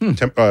mattresses,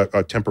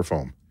 Tempur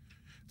foam,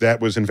 that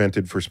was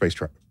invented for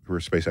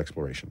space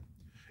exploration.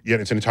 Yet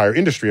it's an entire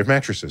industry of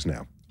mattresses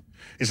now.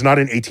 It's not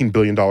an $18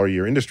 billion a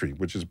year industry,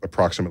 which is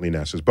approximately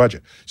NASA's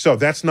budget. So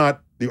that's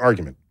not the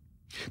argument.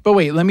 But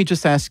wait, let me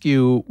just ask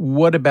you,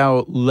 what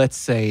about, let's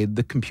say,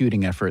 the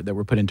computing effort that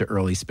were put into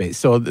early space?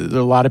 So there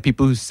are a lot of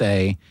people who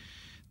say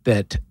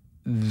that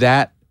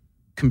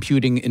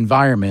computing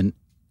environment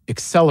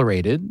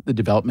accelerated the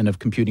development of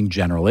computing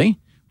generally,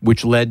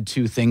 which led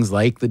to things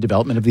like the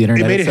development of the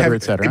internet, et cetera,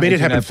 et cetera. It made it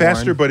happen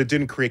faster, but it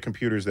didn't create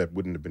computers that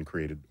wouldn't have been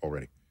created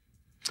already.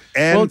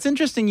 And well, it's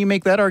interesting you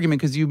make that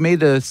argument because you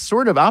made a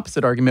sort of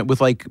opposite argument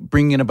with like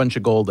bringing in a bunch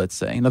of gold, let's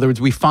say. In other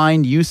words, we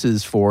find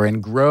uses for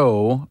and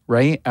grow,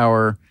 right?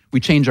 We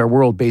change our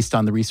world based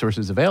on the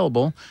resources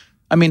available.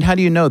 I mean, how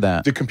do you know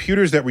that? The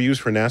computers that we use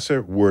for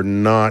NASA were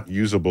not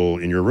usable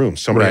in your room.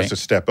 Somebody has to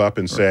step up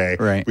and say,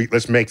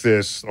 let's make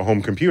this a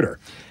home computer.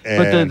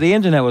 But the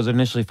internet was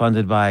initially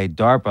funded by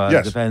DARPA,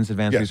 the Defense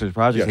Advanced Research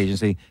Projects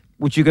Agency,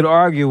 which you could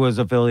argue was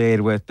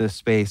affiliated with the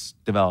space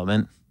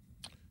development.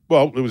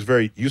 Well, it was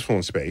very useful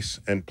in space.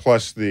 And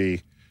plus,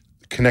 the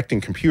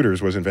connecting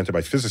computers was invented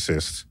by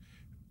physicists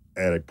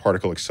at a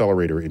particle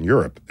accelerator in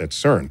Europe at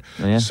CERN.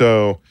 Oh, yeah.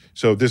 So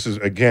this is,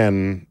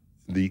 again,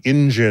 the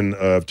engine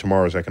of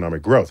tomorrow's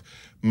economic growth.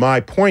 My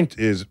point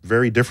is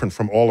very different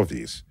from all of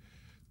these.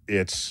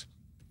 It's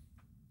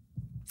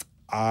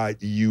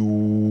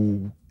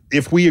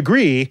if we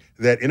agree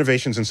that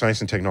innovations in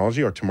science and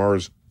technology are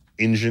tomorrow's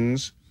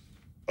engines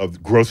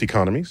of growth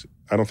economies,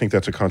 I don't think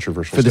that's a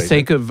controversial statement. For the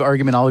sake of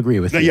argument, I'll agree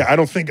with you. Yeah, I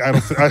don't think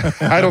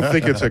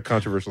it's a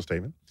controversial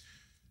statement.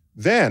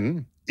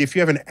 Then, if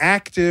you have an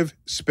active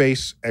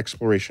space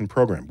exploration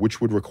program,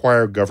 which would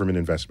require government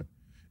investment,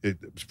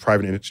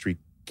 private industry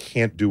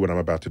can't do what I'm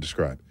about to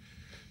describe.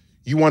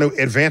 You want to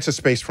advance a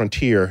space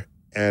frontier,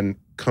 and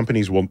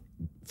companies will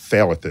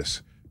fail at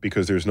this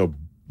because there's no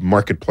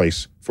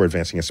marketplace for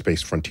advancing a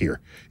space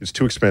frontier. It's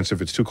too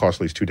expensive, it's too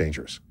costly, it's too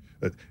dangerous.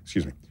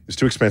 It's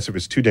too expensive,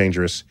 it's too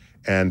dangerous,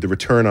 and the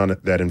return on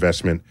that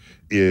investment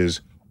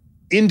is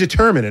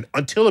indeterminate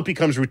until it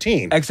becomes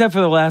routine. Except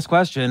for the last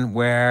question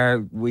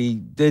where we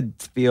did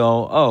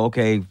feel,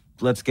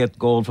 let's get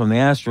gold from the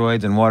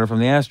asteroids and water from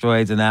the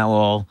asteroids, and that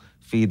will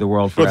feed the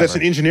world forever. No, that's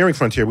an engineering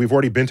frontier. We've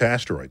already been to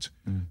asteroids.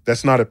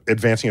 That's not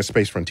advancing a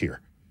space frontier.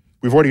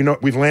 We've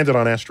landed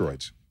on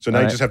asteroids. So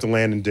now you just have to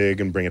land and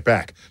dig and bring it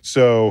back.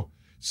 So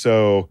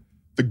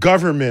the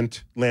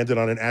government landed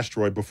on an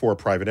asteroid before a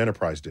private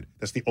enterprise did.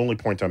 That's the only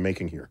point I'm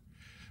making here.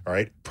 All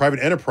right? Private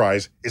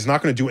enterprise is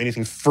not going to do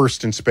anything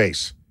first in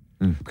space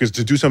because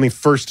to do something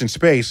first in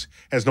space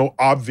has no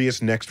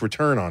obvious next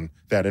return on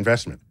that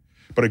investment.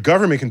 But a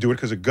government can do it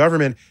because a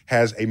government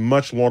has a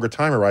much longer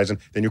time horizon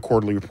than your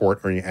quarterly report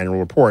or your annual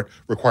report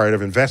required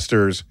of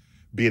investors,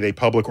 be they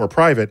public or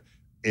private,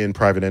 in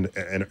private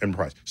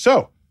enterprise.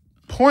 So,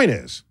 point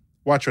is,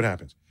 watch what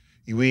happens.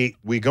 We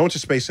go into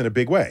space in a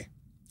big way.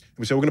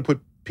 We say we're going to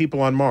put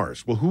people on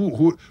Mars. Well, who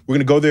we're going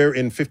to go there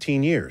in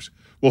 15 years.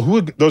 Well, who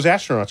are those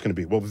astronauts going to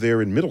be? Well,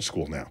 they're in middle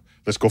school now.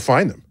 Let's go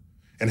find them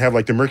and have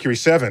like the Mercury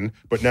 7,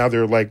 but now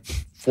they're like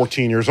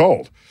 14 years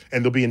old.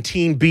 And they'll be in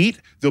Teen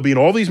Beat. They'll be in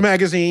all these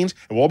magazines,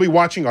 and we'll all be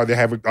watching. Are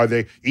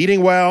they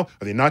eating well?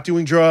 Are they not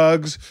doing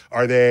drugs?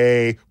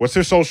 What's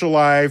their social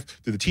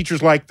life? Do the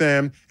teachers like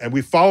them? And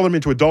we follow them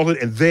into adulthood,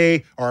 and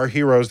they are our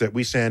heroes that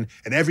we send.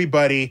 And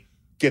everybody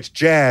gets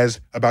jazzed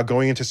about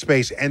going into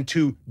space. And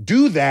to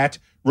do that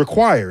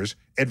requires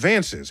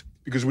advances,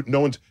 because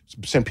no one's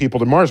sent people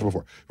to Mars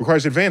before. It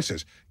requires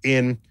advances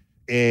in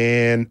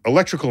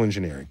electrical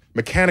engineering,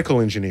 mechanical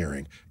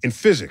engineering, in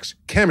physics,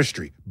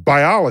 chemistry,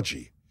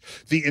 biology.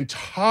 The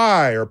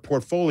entire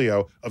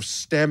portfolio of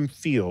STEM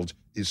fields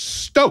is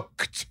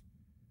stoked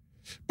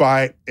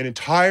by an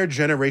entire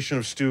generation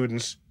of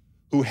students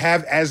who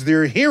have as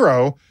their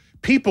hero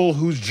people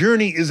whose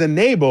journey is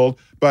enabled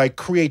by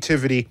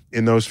creativity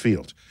in those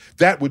fields.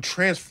 That would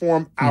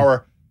transform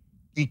our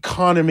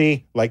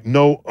economy like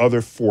no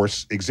other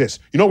force exists.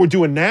 You know what we're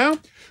doing now?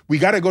 We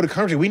got to go to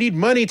Congress. We need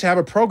money to have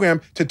a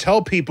program to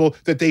tell people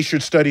that they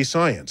should study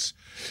science.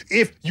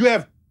 If you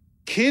have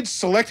kids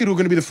selected who are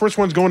going to be the first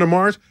ones going to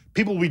Mars,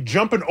 people will be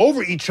jumping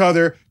over each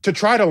other to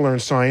try to learn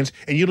science,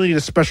 and you need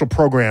a special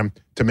program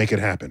to make it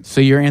happen.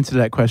 So your answer to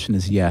that question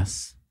is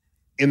yes.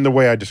 In the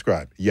way I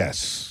described,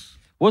 yes.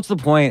 What's the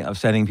point of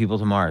sending people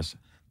to Mars?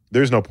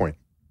 There's no point.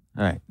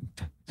 All right.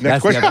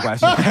 Next question.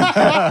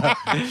 That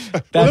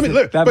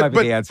might be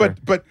the answer.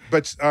 But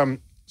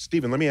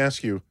Stephen, let me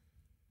ask you,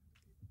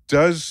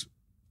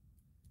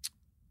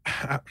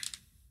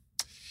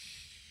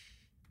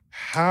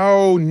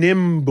 how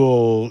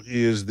nimble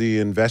is the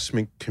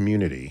investment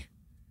community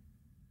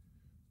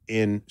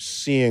in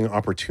seeing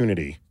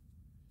opportunity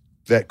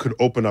that could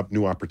open up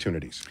new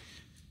opportunities?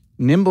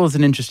 Nimble is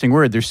an interesting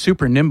word. They're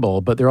super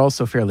nimble, but they're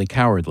also fairly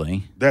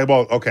cowardly.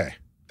 Okay.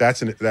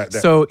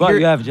 So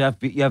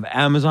you have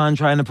Amazon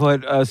trying to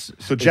put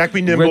so Jack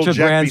be nimble, Richard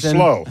Jack Branson. be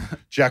slow.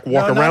 Jack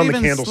walk around the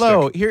candlestick.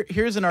 Slow.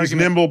 Here's an argument. He's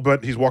nimble,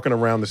 but he's walking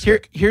around the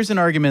stick. Here's an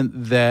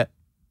argument that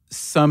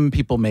some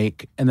people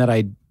make and that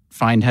I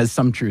find has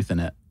some truth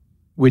in it,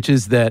 which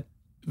is that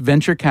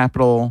venture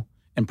capital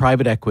and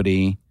private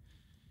equity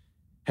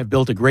have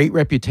built a great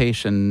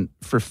reputation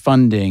for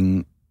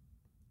funding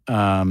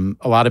a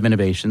lot of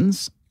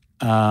innovations.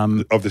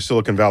 Of the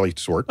Silicon Valley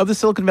sort. Of the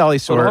Silicon Valley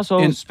sort. But also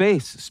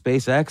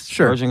SpaceX,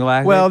 sure. Virgin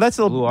Galactic, well, that's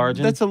a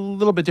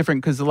little bit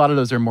different because a lot of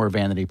those are more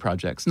vanity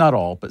projects. Not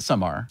all, but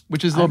some are,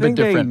 which is a little bit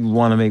different. They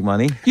want to make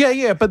money.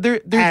 Yeah, but they're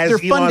As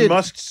funded. Elon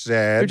Musk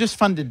said, they're just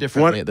funded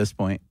differently at this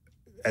point.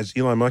 As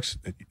Elon Musk,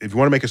 if you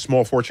want to make a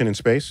small fortune in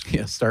space,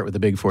 start with a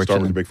big fortune.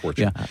 Start with a big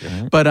fortune. Yeah.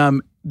 Okay.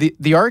 But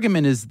the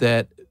argument is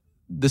that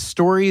the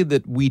story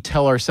that we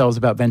tell ourselves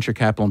about venture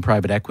capital and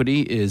private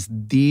equity is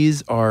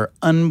these are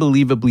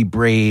unbelievably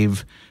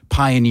brave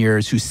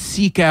pioneers who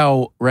seek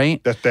out,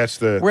 right?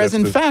 Whereas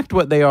in fact,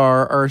 what they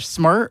are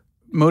smart,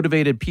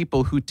 motivated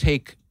people who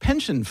take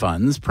pension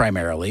funds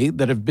primarily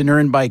that have been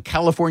earned by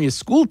California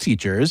school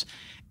teachers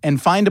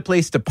and find a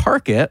place to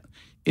park it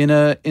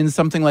in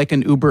something like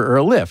an Uber or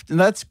a Lyft. And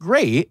that's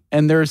great.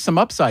 And there's some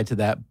upside to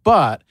that.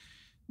 But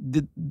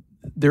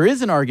there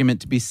is an argument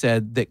to be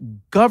said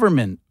that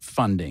government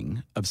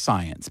funding of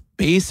science,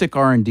 basic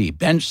R&D,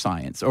 bench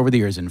science over the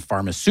years in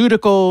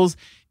pharmaceuticals,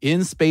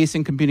 in space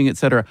and computing, et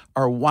cetera,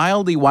 are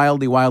wildly,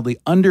 wildly, wildly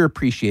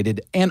underappreciated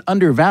and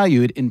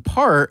undervalued in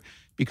part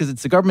because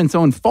it's the government's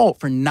own fault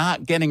for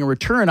not getting a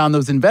return on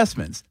those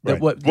investments. Right.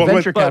 But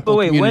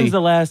wait, when's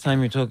the last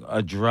time you took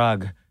a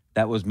drug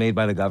that was made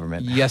by the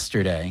government?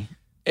 Yesterday.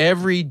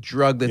 Every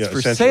drug that's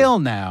for sale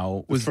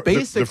now was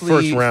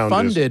basically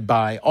funded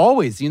by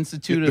always the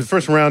Institute of... The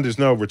first round is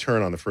no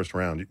return on the first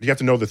round. You have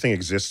to know the thing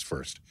exists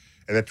first.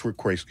 And that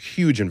requires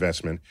huge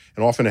investment.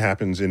 And often it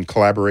happens in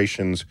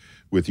collaborations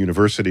with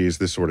universities,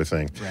 this sort of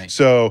thing. Right.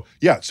 So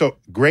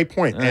great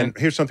point. Right. And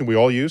here's something we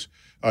all use,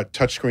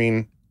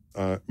 touchscreen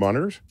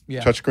monitors.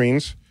 Yeah.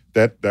 Touchscreens,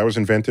 that was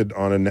invented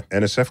on an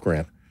NSF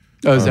grant.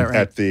 Oh, is that right?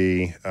 At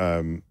the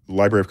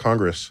Library of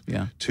Congress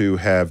to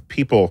have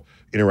people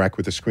interact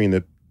with the screen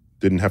that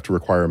didn't have to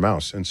require a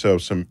mouse. And so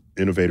some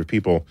innovative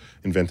people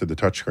invented the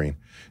touchscreen.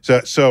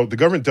 So the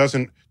government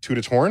doesn't toot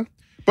its horn,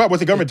 but what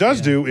the government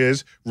does do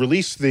is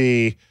release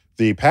the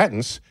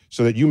patents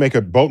so that you make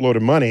a boatload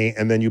of money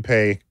and then you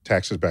pay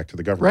taxes back to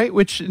the government. Right,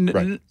 which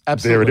absolutely.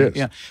 There it is.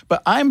 Yeah.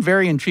 But I'm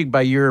very intrigued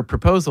by your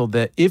proposal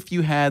that if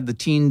you had the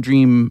Teen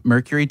Dream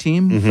Mercury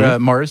team,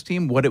 Mars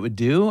team, what it would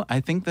do. I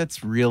think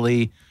that's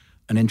really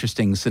an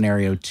interesting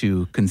scenario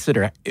to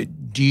consider.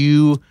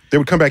 They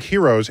would come back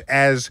heroes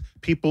as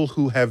people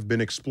who have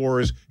been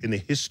explorers in the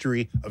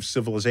history of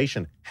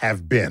civilization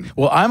have been.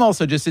 Well, I'm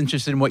also just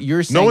interested in what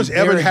you're saying. No one's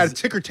ever had a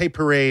ticker tape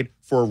parade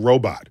for a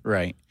robot.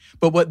 Right.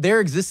 But what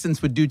their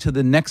existence would do to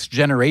the next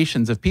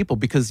generations of people,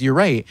 because you're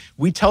right,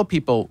 we tell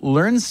people,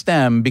 learn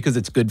STEM because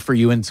it's good for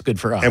you and it's good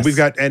for us. And we've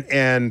got,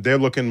 and they're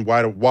looking,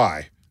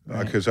 why?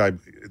 Because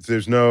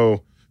there's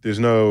no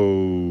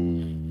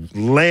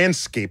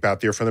landscape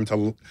out there for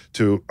them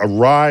to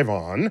arrive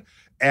on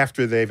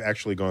after they've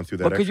actually gone through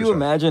that But could exercise. you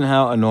imagine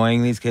how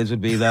annoying these kids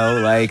would be,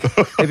 though? Like,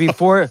 if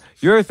before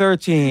you're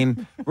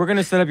 13, we're going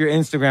to set up your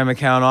Instagram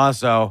account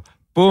also.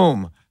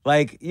 Boom.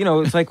 Like,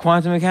 it's like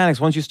quantum mechanics.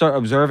 Once you start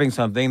observing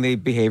something, the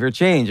behavior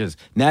changes.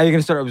 Now you're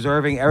going to start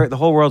observing, the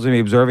whole world's going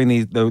to be observing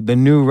the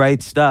new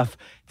right stuff.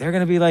 They're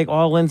going to be like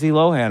all Lindsay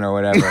Lohan or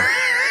whatever.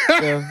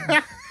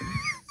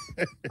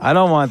 I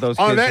don't want those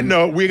kids. On that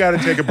note, we got to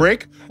take a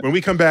break. When we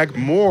come back,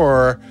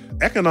 more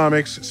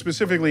economics,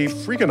 specifically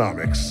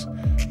Freakonomics,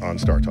 on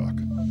Star Talk.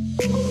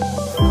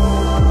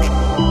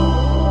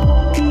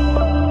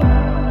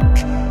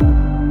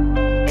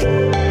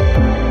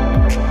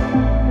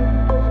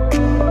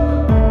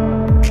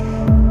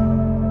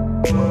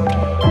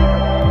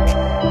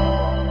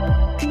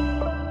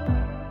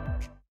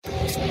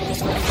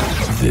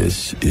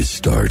 This is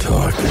Star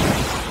Talk.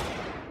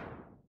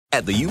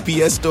 At the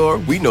UPS Store,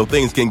 we know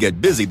things can get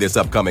busy this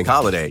upcoming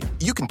holiday.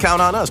 You can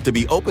count on us to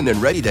be open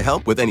and ready to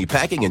help with any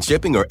packing and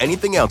shipping or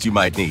anything else you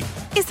might need.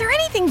 Is there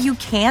anything you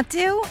can't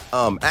do?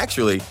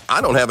 Actually,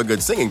 I don't have a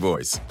good singing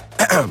voice.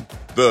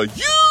 The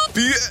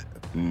UPS...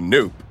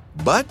 Nope.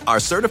 But our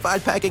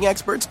certified packing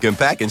experts can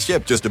pack and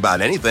ship just about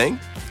anything.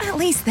 At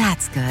least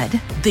that's good.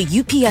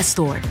 The UPS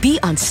Store. Be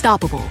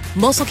unstoppable.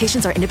 Most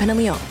locations are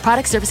independently owned.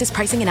 Product, services,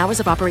 pricing, and hours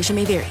of operation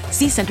may vary.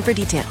 See Center for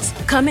details.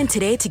 Come in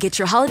today to get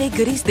your holiday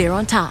goodies there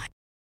on time.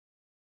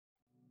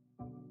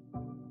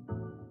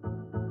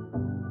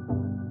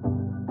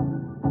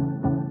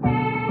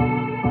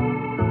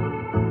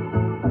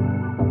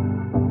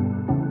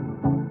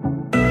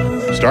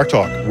 Star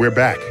Talk, we're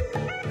back.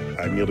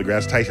 I'm Neil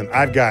deGrasse Tyson.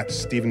 I've got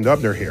Stephen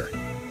Dubner here.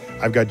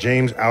 I've got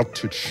James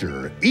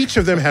Altucher. Each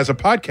of them has a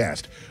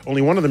podcast.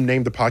 Only one of them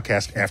named the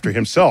podcast after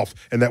himself,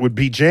 and that would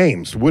be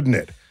James, wouldn't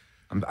it?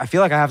 I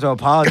feel like I have to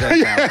apologize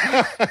now.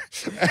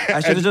 I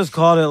should have just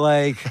called it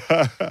like,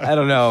 I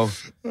don't know,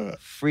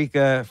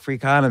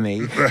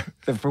 Freakonomy.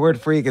 The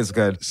word freak is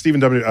good. Stephen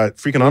Dubner,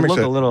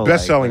 Freakonomics,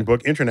 best-selling like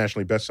book,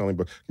 internationally best-selling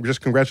book. Just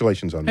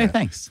congratulations on that. Hey,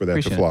 thanks. For that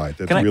Appreciate to fly.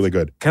 That's Can really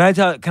good. Can I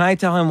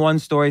tell him one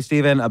story,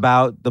 Stephen,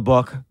 about the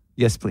book?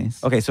 Yes, please.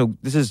 Okay, so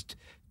this is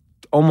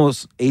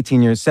almost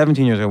 17 years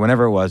ago,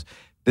 whenever it was.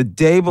 The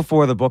day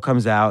before the book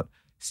comes out,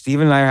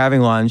 Stephen and I are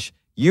having lunch.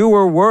 You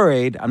were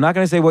worried. I'm not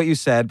going to say what you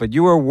said, but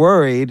you were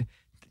worried.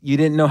 You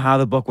didn't know how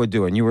the book would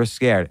do, and you were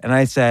scared. And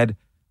I said,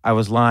 I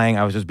was lying.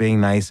 I was just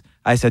being nice.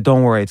 I said,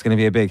 don't worry. It's going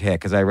to be a big hit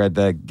because I read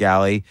the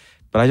galley,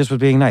 but I just was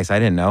being nice. I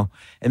didn't know.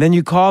 And then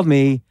you called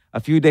me a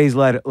few days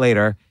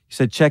later. You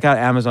said, check out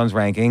Amazon's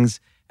rankings.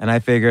 And I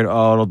figured,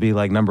 it'll be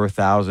like number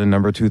 1,000,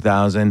 number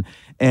 2,000.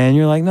 And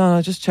you're like, no,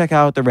 just check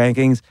out the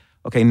rankings.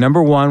 Okay,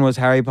 number 1 was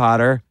Harry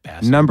Potter.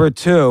 Bastard. Number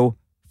 2,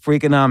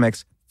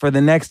 Freakonomics. For the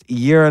next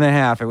year and a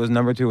half, it was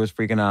number 2 was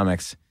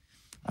Freakonomics.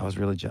 I was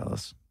really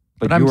jealous.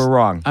 But you were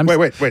wrong.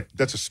 Wait.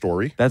 That's a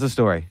story? That's a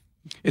story.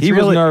 He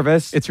was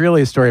nervous. It's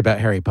really a story about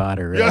Harry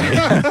Potter, really.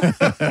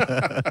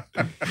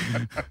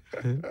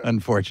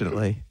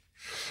 Unfortunately.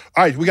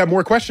 All right, we got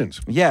more questions.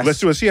 Yes. Let's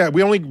do it. See,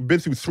 we only been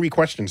through 3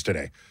 questions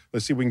today.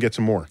 Let's see if we can get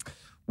some more.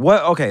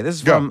 Okay, this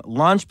is from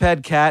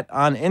Launchpad Cat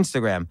on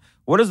Instagram.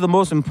 What is the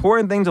most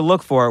important thing to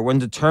look for when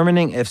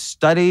determining if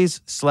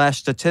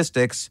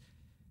studies/statistics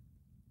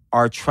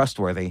are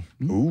trustworthy?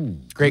 Ooh,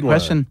 great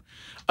question.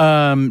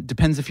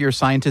 Depends if you're a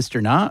scientist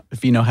or not,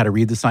 if you know how to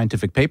read the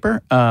scientific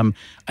paper. I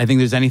think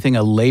there's anything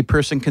a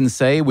layperson can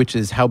say, which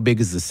is how big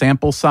is the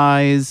sample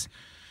size?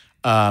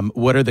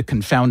 What are the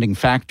confounding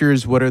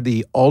factors? What are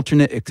the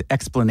alternate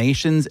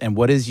explanations? And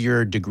what is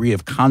your degree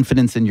of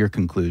confidence in your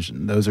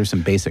conclusion? Those are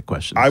some basic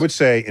questions. I would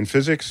say in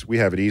physics, we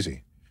have it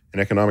easy. In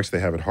economics, they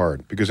have it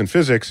hard. Because in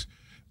physics,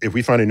 if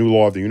we find a new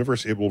law of the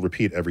universe, it will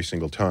repeat every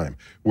single time.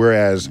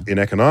 Whereas in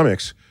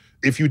economics,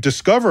 if you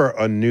discover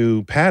a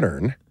new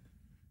pattern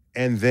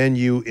and then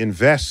you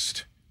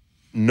invest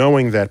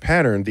knowing that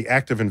pattern, the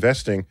act of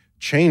investing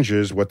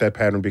changes what that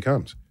pattern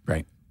becomes.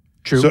 Right.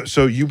 True.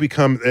 So you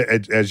become,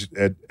 as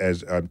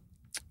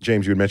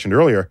James, you had mentioned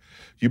earlier,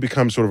 you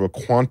become sort of a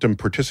quantum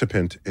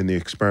participant in the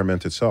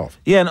experiment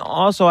itself. Yeah, and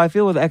also I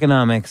feel with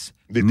economics,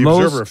 the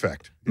observer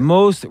effect.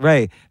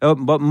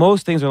 But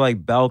most things are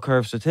like bell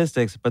curve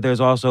statistics, but there's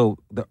also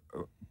the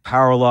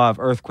power law of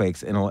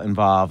earthquakes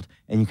involved,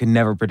 and you can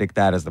never predict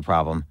that as the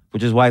problem,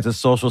 which is why it's a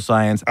social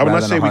science. I would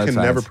not say we can science.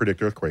 never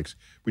predict earthquakes.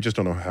 We just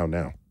don't know how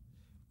now.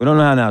 We don't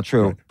know how now,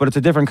 true, right. But it's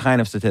a different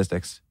kind of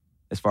statistics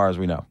as far as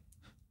we know.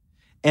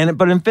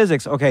 But in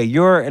physics, okay,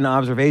 you're an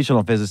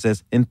observational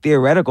physicist. In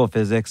theoretical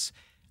physics,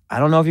 I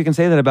don't know if you can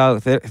say that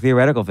about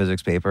theoretical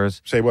physics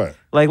papers. Say what?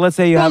 Like, let's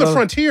say you have on the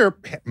frontier,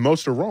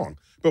 most are wrong.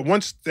 But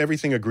once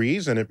everything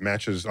agrees and it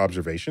matches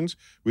observations,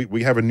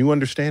 we have a new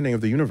understanding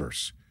of the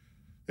universe.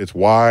 It's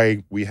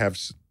why we have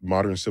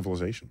modern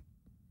civilization.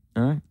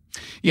 All right.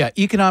 Yeah,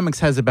 economics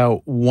has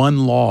about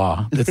one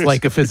law that's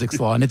like a physics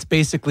law, and it's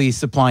basically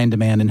supply and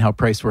demand and how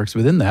price works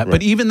within that. Right.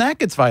 But even that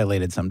gets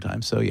violated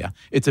sometimes. So yeah,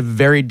 it's a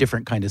very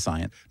different kind of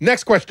science.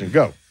 Next question,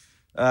 go.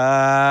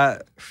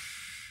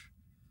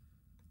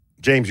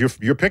 James,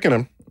 you're picking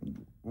him.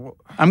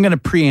 I'm going to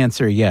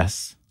pre-answer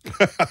yes.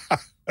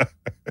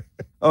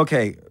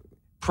 Okay,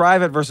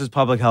 private versus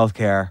public health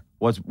care.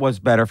 What's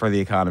better for the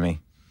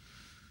economy?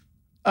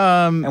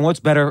 And what's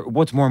better?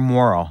 What's more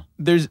moral?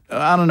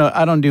 I don't know.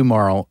 I don't do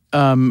moral.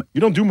 You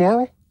don't do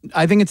moral?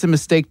 I think it's a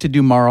mistake to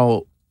do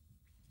moral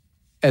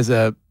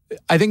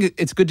I think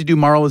it's good to do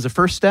moral as a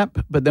first step,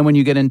 but then when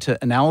you get into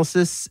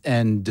analysis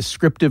and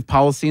descriptive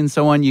policy and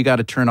so on, you got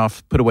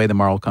to put away the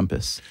moral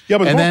compass. Yeah,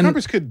 but the moral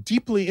compass could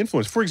deeply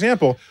influence. For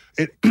example,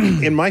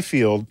 in my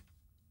field,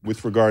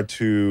 with regard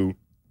to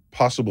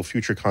possible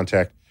future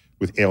contact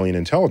with alien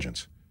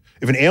intelligence,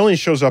 if an alien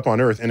shows up on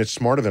Earth and it's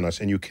smarter than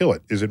us and you kill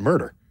it, is it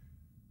murder?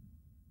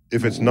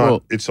 If it's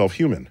not itself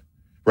human,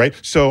 right?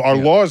 So our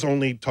laws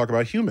only talk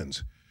about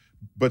humans,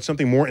 but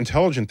something more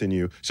intelligent than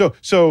you. So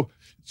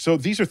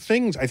these are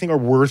things I think are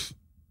worth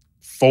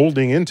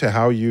folding into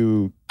how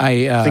you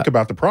think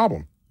about the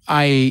problem.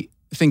 I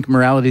think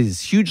morality is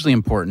hugely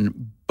important,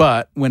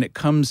 but when it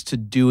comes to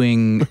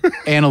doing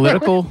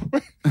analytical...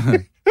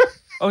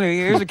 Okay,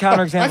 here's a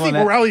counterexample. I think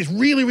morality is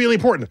really, really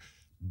important.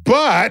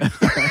 But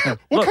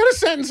what kind of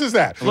sentence is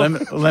that?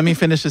 Let me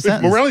finish the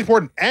sentence. Morality is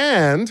important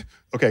and...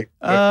 Okay.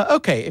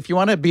 Okay, if you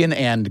want to be an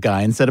and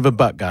guy instead of a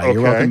but guy,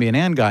 you're welcome to be an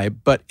and guy.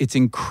 But it's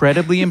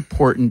incredibly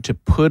important to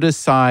put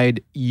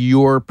aside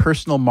your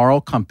personal moral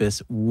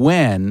compass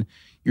when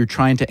you're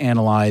trying to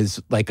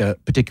analyze like a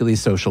particularly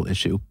social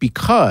issue.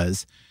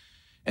 Because,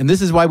 and this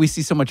is why we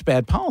see so much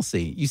bad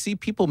policy, you see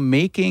people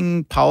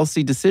making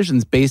policy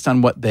decisions based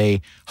on what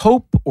they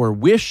hope or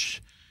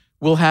wish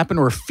will happen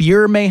or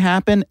fear may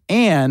happen,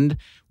 and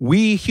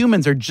we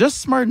humans are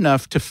just smart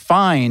enough to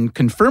find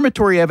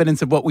confirmatory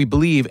evidence of what we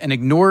believe and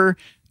ignore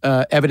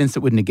evidence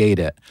that would negate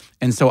it.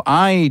 And so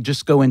I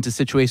just go into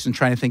situations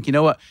trying to think, you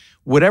know what,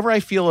 whatever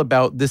I feel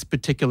about this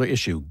particular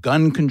issue,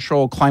 gun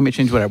control, climate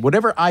change,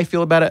 whatever I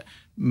feel about it,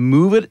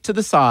 move it to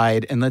the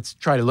side and let's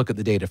try to look at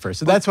the data first.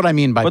 So that's what I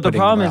mean by But the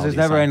problem is there's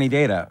never any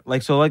data.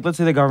 Like let's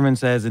say the government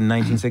says in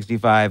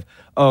 1965,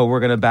 we're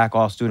going to back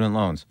all student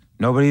loans.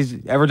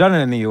 Nobody's ever done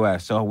it in the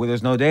U.S., so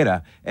there's no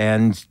data.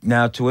 And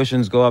now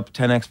tuitions go up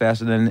 10x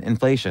faster than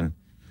inflation.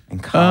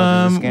 And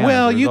college is a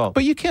scam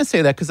but you can't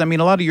say that because, I mean,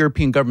 a lot of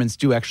European governments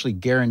do actually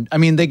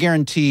they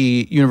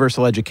guarantee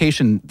universal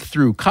education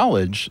through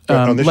college,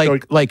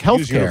 like healthcare.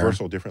 Use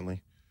universal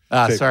differently.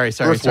 Sorry.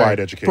 Earth-wide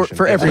education.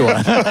 For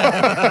everyone.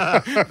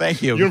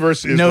 Thank you.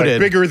 Universe is like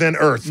bigger than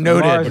Earth.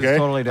 Noted. Mars is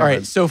totally different. All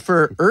right, so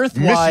for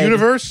Earth-wide... Miss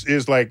Universe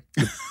is like...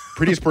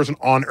 prettiest person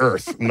on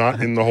Earth,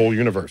 not in the whole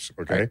universe,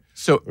 okay? Right.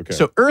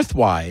 So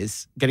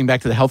Earth-wise, getting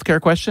back to the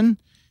healthcare question,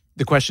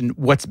 the question,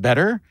 what's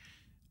better?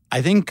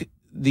 I think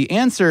the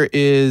answer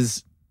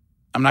is,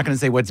 I'm not going to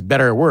say what's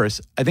better or worse.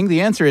 I think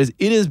the answer is,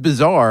 it is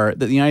bizarre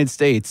that the United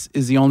States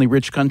is the only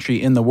rich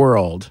country in the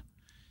world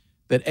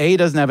that A,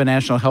 doesn't have a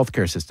national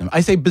healthcare system. I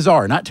say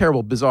bizarre, not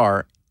terrible,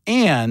 bizarre.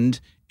 And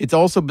it's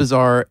also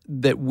bizarre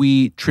that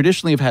we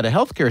traditionally have had a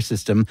healthcare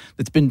system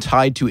that's been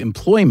tied to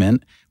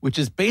employment, which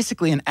is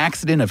basically an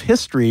accident of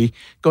history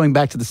going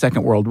back to the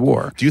Second World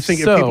War. Do you think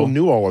if people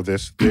knew all of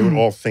this, they would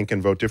all think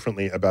and vote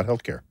differently about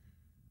healthcare?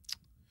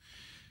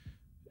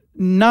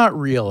 Not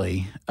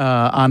really,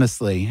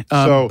 honestly.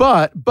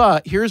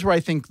 But here's where I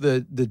think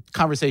the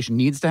conversation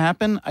needs to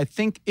happen. I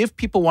think if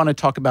people want to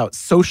talk about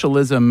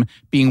socialism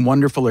being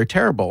wonderful or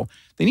terrible,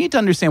 they need to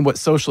understand what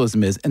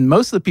socialism is. And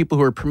most of the people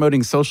who are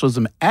promoting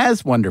socialism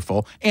as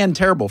wonderful, and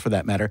terrible for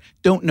that matter,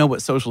 don't know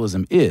what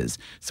socialism is.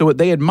 So what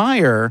they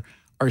admire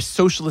are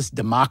socialist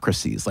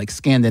democracies like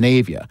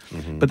Scandinavia.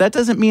 Mm-hmm. But that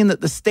doesn't mean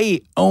that the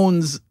state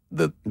owns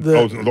the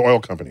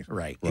oil companies.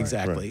 Right,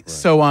 exactly. Right.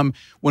 So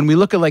when we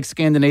look at like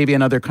Scandinavia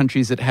and other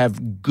countries that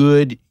have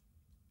good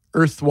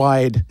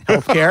Earth-wide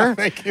healthcare,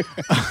 thank you.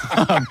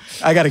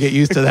 I got to get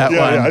used to that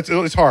one. Yeah,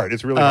 it's hard.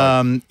 It's really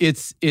hard.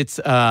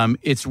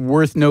 It's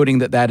worth noting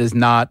that is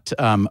not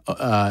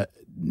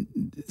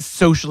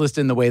socialist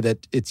in the way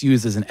that it's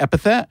used as an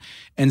epithet.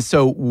 And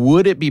so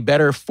would it be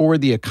better for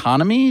the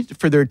economy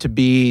for there to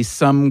be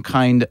some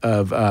kind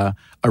of a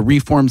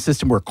reform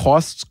system where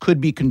costs could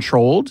be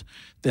controlled?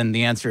 Then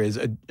the answer is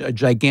a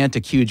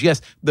gigantic, huge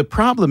yes. The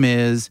problem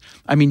is,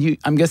 I mean,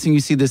 I'm guessing you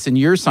see this in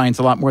your science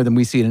a lot more than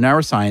we see it in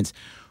our science.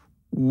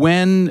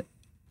 When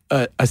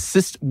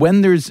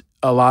there's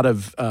a lot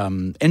of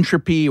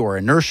entropy or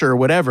inertia or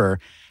whatever,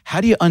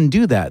 how do you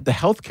undo that? The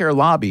healthcare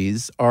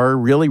lobbies are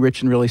really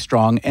rich and really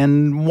strong,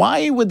 and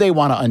why would they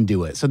want to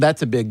undo it? So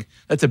that's a big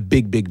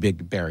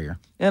barrier.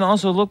 And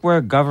also look where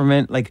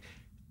government, like,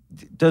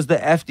 does the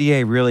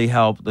FDA really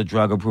help the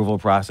drug approval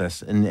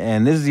process?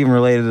 And this is even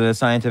related to the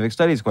scientific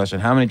studies question.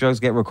 How many drugs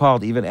get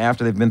recalled even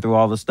after they've been through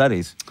all the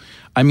studies?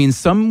 I mean,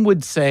 some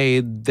would say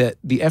that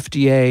the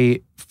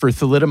FDA for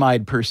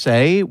thalidomide per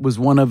se was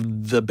one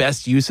of the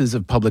best uses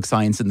of public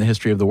science in the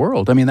history of the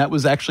world. I mean, that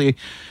was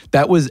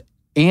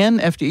and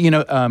FDA,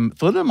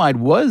 thalidomide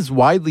was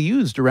widely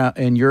used around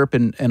in Europe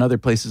and other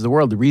places of the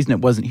world. The reason it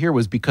wasn't here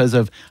was because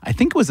of, I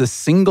think it was a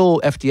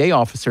single FDA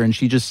officer, and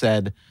she just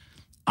said,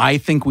 I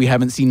think we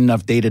haven't seen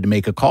enough data to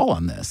make a call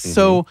on this.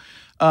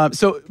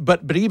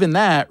 But even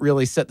that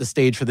really set the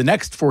stage for the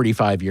next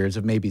 45 years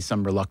of maybe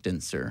some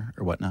reluctance or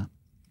whatnot.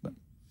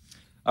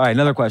 All right,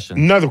 another question.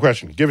 Another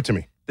question. Give it to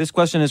me. This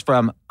question is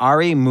from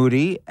Ari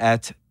Moody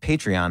at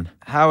Patreon.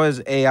 How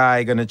is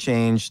AI going to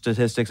change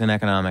statistics and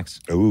economics?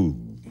 Ooh.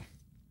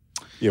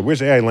 Yeah,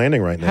 where's AI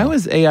landing right now? How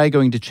is AI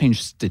going to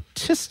change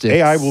statistics?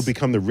 AI will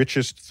become the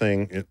richest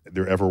thing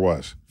there ever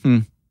was.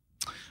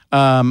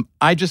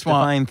 I just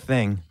Define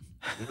thing.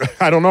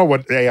 I don't know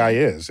what AI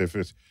is. If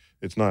it's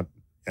not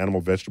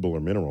animal, vegetable, or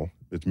mineral,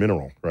 it's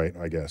mineral, right?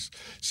 I guess.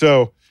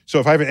 So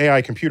if I have an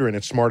AI computer and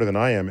it's smarter than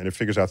I am, and it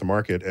figures out the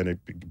market, and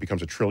it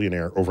becomes a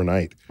trillionaire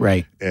overnight,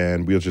 right?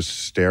 And we'll just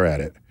stare at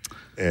it,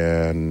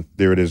 and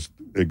there it is.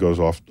 It goes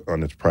off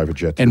on its private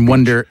jet and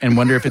wonder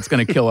if it's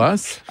going to kill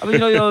us. I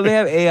mean, they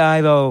have AI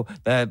though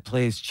that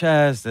plays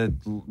chess, that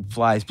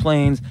flies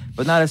planes,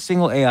 but not a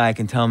single AI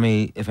can tell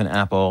me if an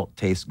apple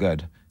tastes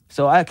good.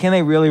 So can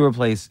they really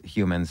replace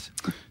humans?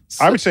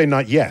 I would say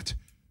not yet.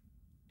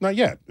 Not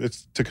yet.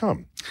 It's to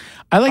come.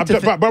 I like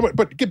to,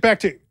 but get back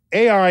to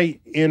AI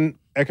in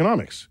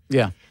economics.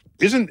 Yeah,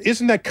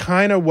 isn't that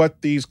kind of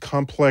what these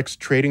complex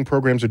trading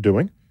programs are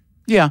doing?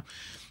 Yeah.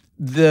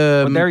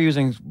 But they're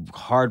using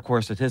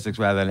hardcore statistics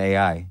rather than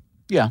AI.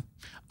 Yeah.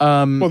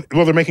 Well,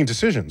 they're making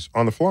decisions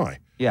on the fly.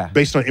 Yeah.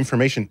 Based on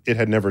information it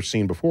had never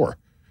seen before.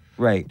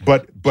 Right.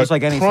 But just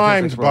like any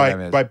primed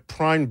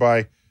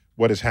by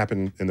what has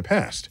happened in the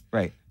past.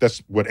 Right.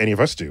 That's what any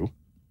of us do.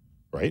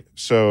 Right.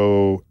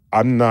 So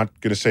I'm not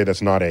going to say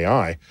that's not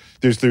AI.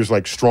 There's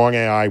like strong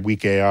AI,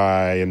 weak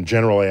AI, and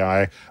general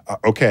AI.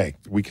 Okay,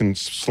 we can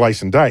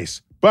slice and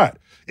dice. But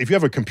if you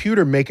have a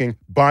computer making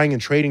buying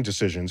and trading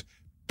decisions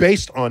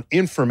based on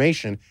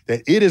information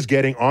that it is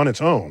getting on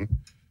its own,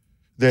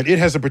 then it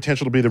has the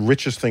potential to be the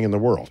richest thing in the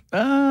world.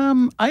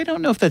 I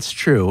don't know if that's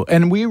true.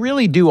 And we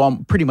really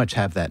do pretty much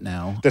have that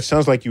now. That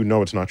sounds like you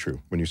know it's not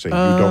true when you say you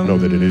don't know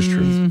that it is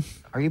true.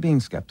 Are you being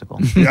skeptical?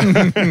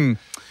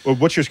 Well,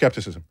 what's your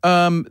skepticism?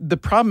 The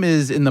problem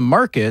is in the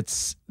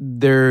markets,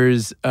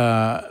 there's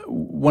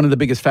one of the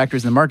biggest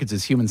factors in the markets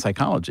is human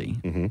psychology.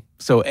 Mm-hmm.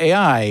 So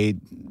AI,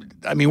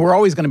 I mean, we're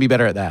always going to be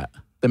better at that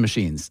than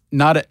machines.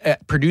 Not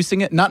at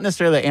producing it, not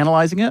necessarily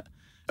analyzing it.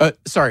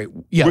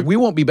 We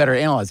won't be better at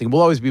analyzing it.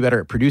 We'll always be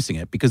better at producing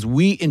it because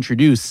we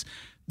introduce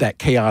that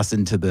chaos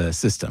into the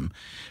system.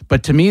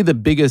 But to me, the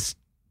biggest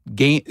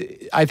gain,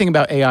 I think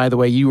about AI the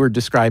way you were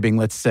describing,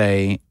 let's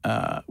say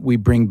we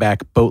bring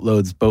back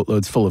boatloads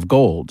full of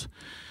gold.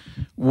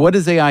 What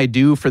does AI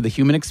do for the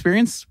human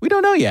experience? We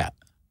don't know yet.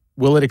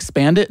 Will it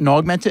expand it and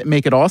augment it and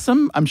make it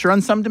awesome? I'm sure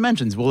on some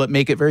dimensions. Will it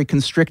make it very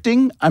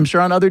constricting? I'm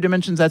sure on other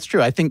dimensions that's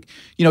true. I think,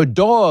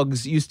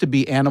 dogs used to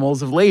be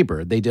animals of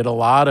labor. They did a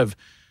lot of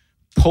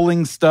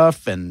pulling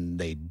stuff and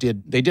they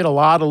did a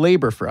lot of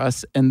labor for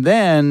us. And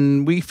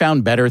then we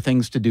found better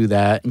things to do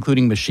that,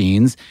 including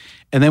machines.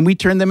 And then we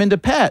turned them into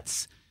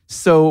pets.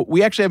 So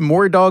we actually have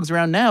more dogs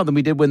around now than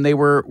we did when they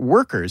were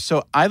workers.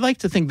 So I like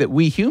to think that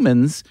we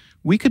humans,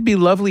 we could be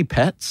lovely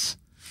pets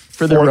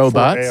for the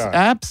robots.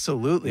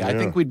 Absolutely. Yeah. I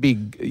think we'd be,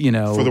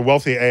 for the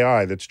wealthy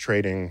AI that's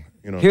trading,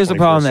 Here's the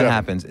problem that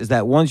happens is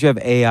that once you have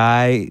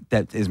AI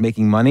that is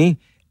making money,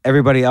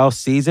 everybody else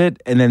sees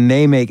it, and then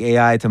they make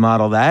AI to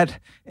model that.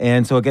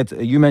 And so it gets,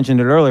 you mentioned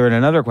it earlier in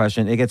another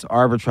question, it gets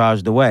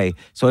arbitraged away.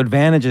 So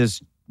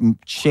advantages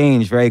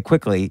change very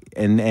quickly,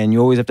 and you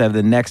always have to have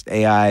the next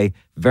AI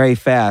very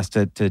fast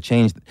to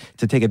change,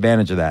 to take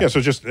advantage of that. Yeah, so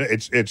just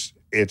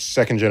it's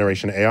second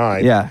generation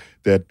AI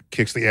that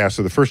kicks the ass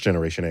of the first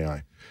generation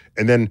AI.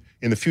 And then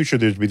in the future,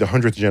 there'd be the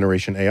 100th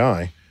generation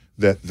AI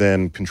that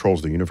then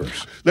controls the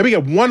universe. Let me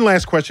get one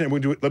last question,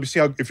 and let me see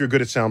if you're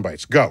good at sound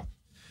bites. Go.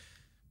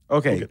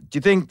 Okay. Do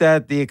you think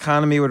that the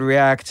economy would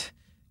react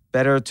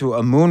better to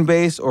a moon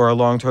base or a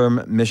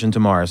long-term mission to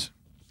Mars?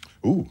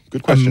 Ooh,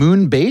 good question. A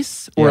moon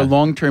base or a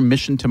long-term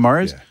mission to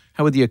Mars? Yeah.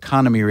 How would the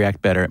economy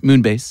react better?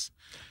 Moon base.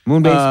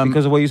 Moon base,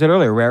 because of what you said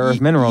earlier, rare earth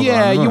minerals.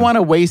 Yeah, you want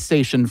a way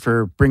station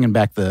for bringing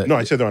back the... No,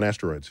 I said they're on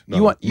asteroids.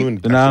 No, moon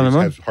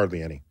has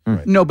hardly any.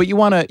 Right. No, but you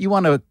want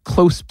a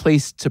close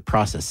place to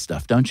process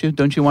stuff, don't you?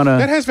 Don't you want to...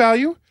 That has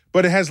value,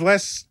 but it has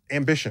less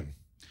ambition.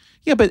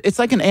 Yeah, but it's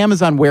like an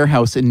Amazon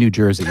warehouse in New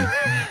Jersey.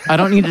 I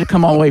don't need it to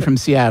come all the way from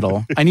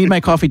Seattle. I need my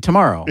coffee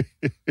tomorrow.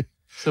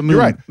 So you're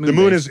right. The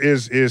moon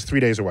is 3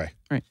 days away.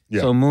 Right.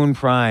 Yeah. So Moon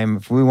Prime,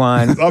 if we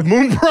want...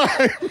 Moon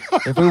Prime!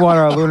 If we want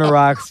our lunar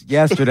rocks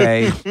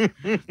yesterday,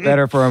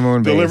 better for a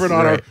moon base. Delivered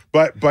on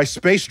by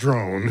space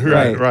drone.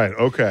 Right.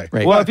 Okay.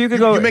 Right. Well, if you could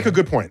go... You make a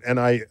good point, and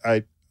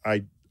I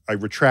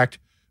retract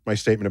my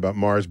statement about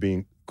Mars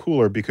being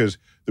cooler because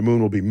the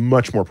moon will be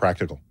much more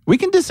practical. We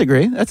can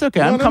disagree. That's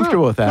okay. I'm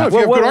comfortable with that. No, if you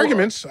have good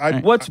arguments...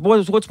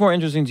 What's more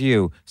interesting to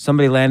you?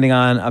 Somebody landing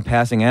on a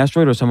passing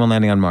asteroid or someone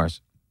landing on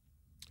Mars?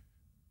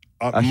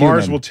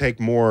 Mars will take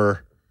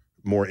more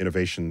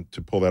innovation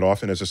to pull that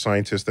off. And as a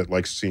scientist that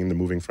likes seeing the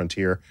moving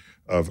frontier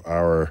of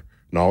our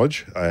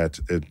knowledge at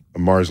a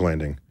Mars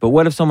landing. But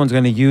what if someone's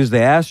going to use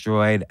the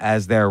asteroid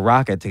as their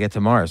rocket to get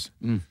to Mars?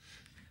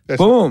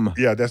 Boom.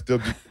 Yeah,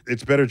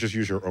 it's better just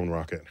use your own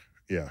rocket.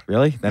 Yeah.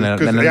 Really? Than an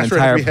the asteroid has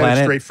entire to be headed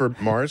planet? straight for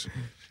Mars.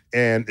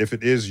 And if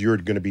it is, you're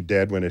going to be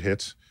dead when it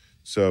hits.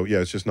 So, yeah,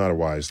 it's just not a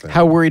wise thing.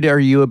 How worried are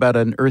you about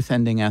an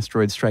Earth-ending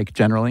asteroid strike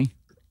generally?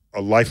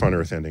 A life on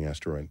Earth ending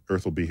asteroid.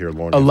 Earth will be here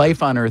long. A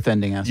life on Earth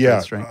ending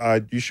asteroid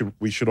strike.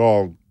 We should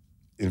all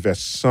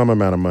invest some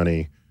amount of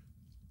money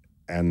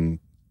and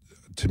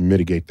to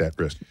mitigate that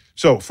risk.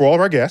 So for all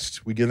of our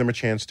guests, we give them a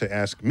chance to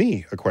ask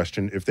me a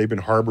question if they've been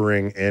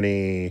harboring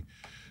any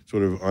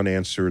sort of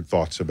unanswered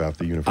thoughts about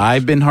the universe.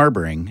 I've been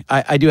harboring.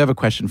 I do have a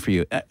question for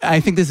you. I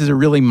think this is a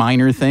really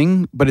minor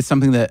thing, but it's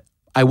something that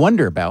I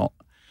wonder about,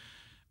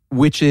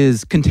 which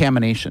is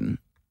contamination.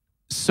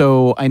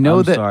 So I know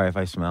I'm that. sorry if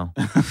I smell.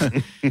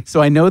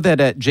 So I know that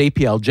at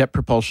JPL, Jet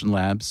Propulsion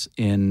Labs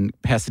in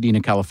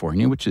Pasadena,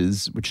 California, which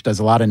does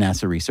a lot of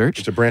NASA research.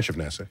 It's a branch of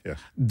NASA. Yeah.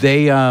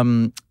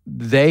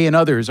 They and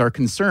others are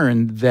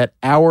concerned that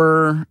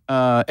our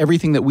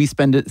everything that we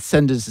send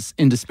us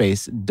into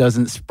space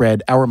doesn't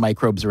spread our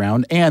microbes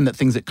around, and that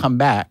things that come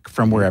back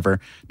from wherever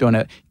don't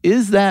have.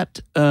 Is that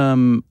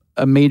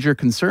a major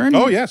concern?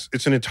 Oh, yes.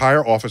 It's an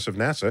entire office of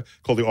NASA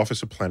called the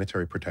Office of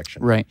Planetary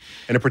Protection. Right.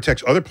 And it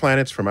protects other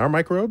planets from our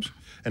microbes,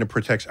 and it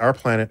protects our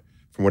planet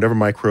from whatever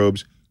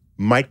microbes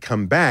might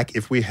come back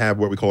if we have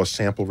what we call a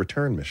sample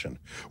return mission.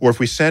 Or if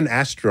we send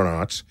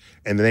astronauts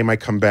and then they might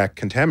come back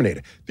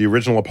contaminated. The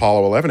original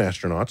Apollo 11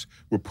 astronauts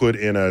were put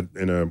in a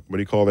what do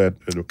you call that?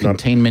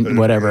 Containment,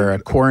 a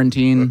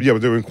quarantine. Yeah,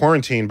 they were in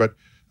quarantine, but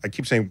I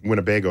keep saying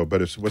Winnebago,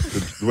 but it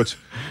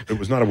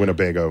was not a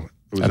Winnebago.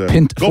 It was a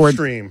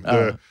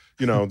Gulfstream.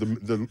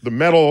 The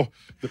metal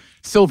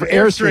silver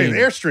Airstream.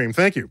 Airstream,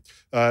 thank you.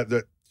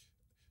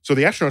 So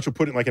the astronauts were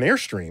put in like an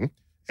Airstream,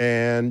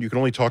 and you can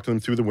only talk to them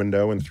through the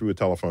window and through a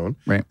telephone.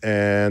 Right.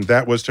 And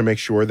that was to make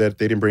sure that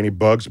they didn't bring any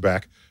bugs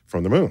back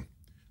from the moon.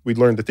 We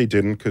learned that they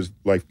didn't because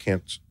life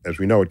can't, as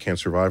we know, it can't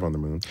survive on the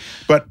moon.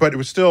 But it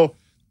was still,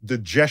 the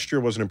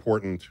gesture was an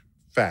important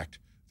fact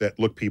that,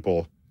 look,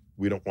 people,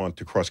 we don't want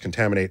to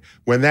cross-contaminate.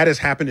 When that has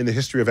happened in the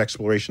history of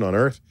exploration on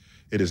Earth,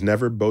 it has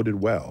never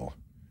boded well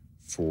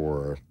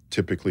for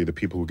typically the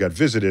people who got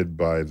visited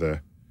by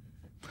the...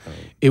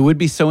 It would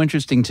be so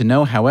interesting to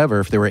know,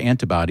 however, if there were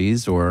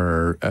antibodies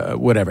or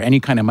whatever,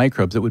 any kind of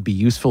microbes that would be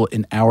useful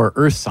in our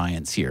Earth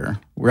science here,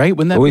 right?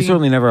 Wouldn't that we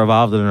certainly never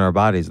evolved it in our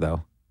bodies,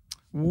 though.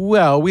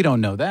 Well, we don't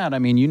know that. I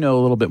mean, you know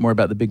a little bit more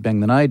about the Big Bang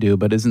than I do,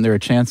 but isn't there a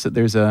chance that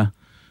there's a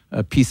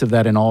piece of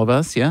that in all of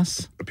us,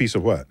 yes? A piece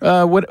of what?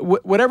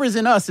 Whatever's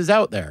in us is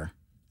out there.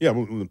 Yeah,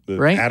 the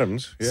right?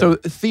 atoms. Yeah. So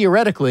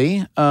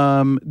theoretically,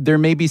 there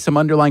may be some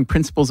underlying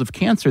principles of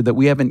cancer that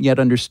we haven't yet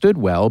understood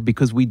well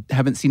because we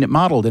haven't seen it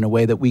modeled in a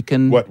way that we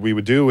can... What we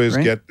would do is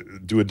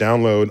do a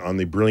download on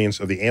the brilliance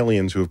of the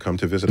aliens who have come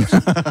to visit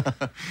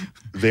us.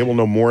 They will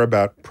know more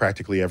about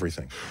practically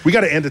everything. We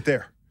got to end it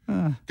there.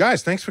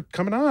 Guys, thanks for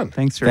coming on.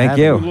 Thanks for having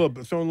you.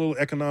 Throwing a little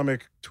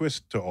economic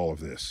twist to all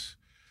of this.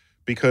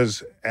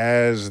 Because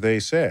as they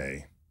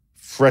say,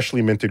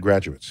 freshly minted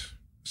graduates,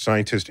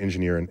 scientist,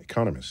 engineer, and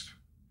economist,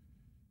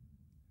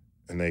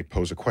 and they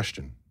pose a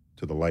question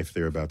to the life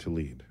they're about to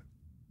lead.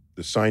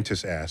 The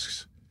scientist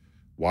asks,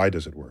 why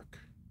does it work?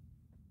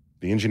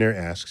 The engineer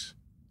asks,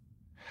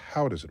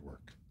 how does it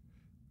work?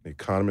 The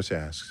economist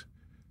asks,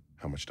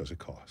 how much does it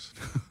cost?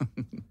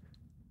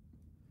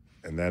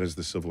 And that is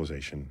the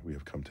civilization we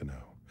have come to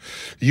know.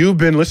 You've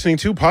been listening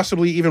to,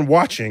 possibly even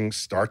watching,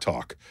 Star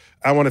Talk.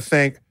 I want to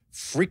thank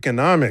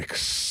Freakonomics,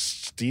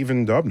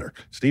 Stephen Dubner.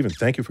 Stephen,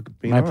 thank you for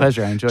being on. My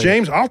pleasure. I enjoyed it.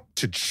 James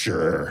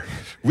Altucher,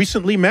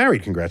 recently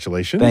married.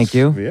 Congratulations. Thank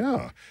you.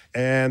 Yeah.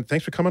 And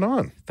thanks for coming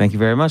on. Thank you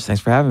very much.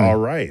 Thanks for having me. All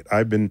right.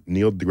 I've been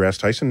Neil deGrasse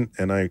Tyson,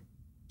 and I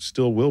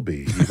still will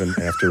be, even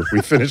after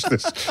we finish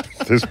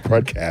this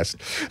broadcast.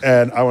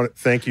 And I want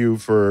to thank you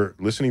for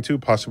listening to,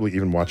 possibly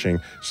even watching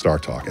Star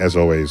Talk. As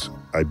always,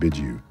 I bid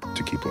you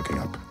to keep looking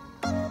up.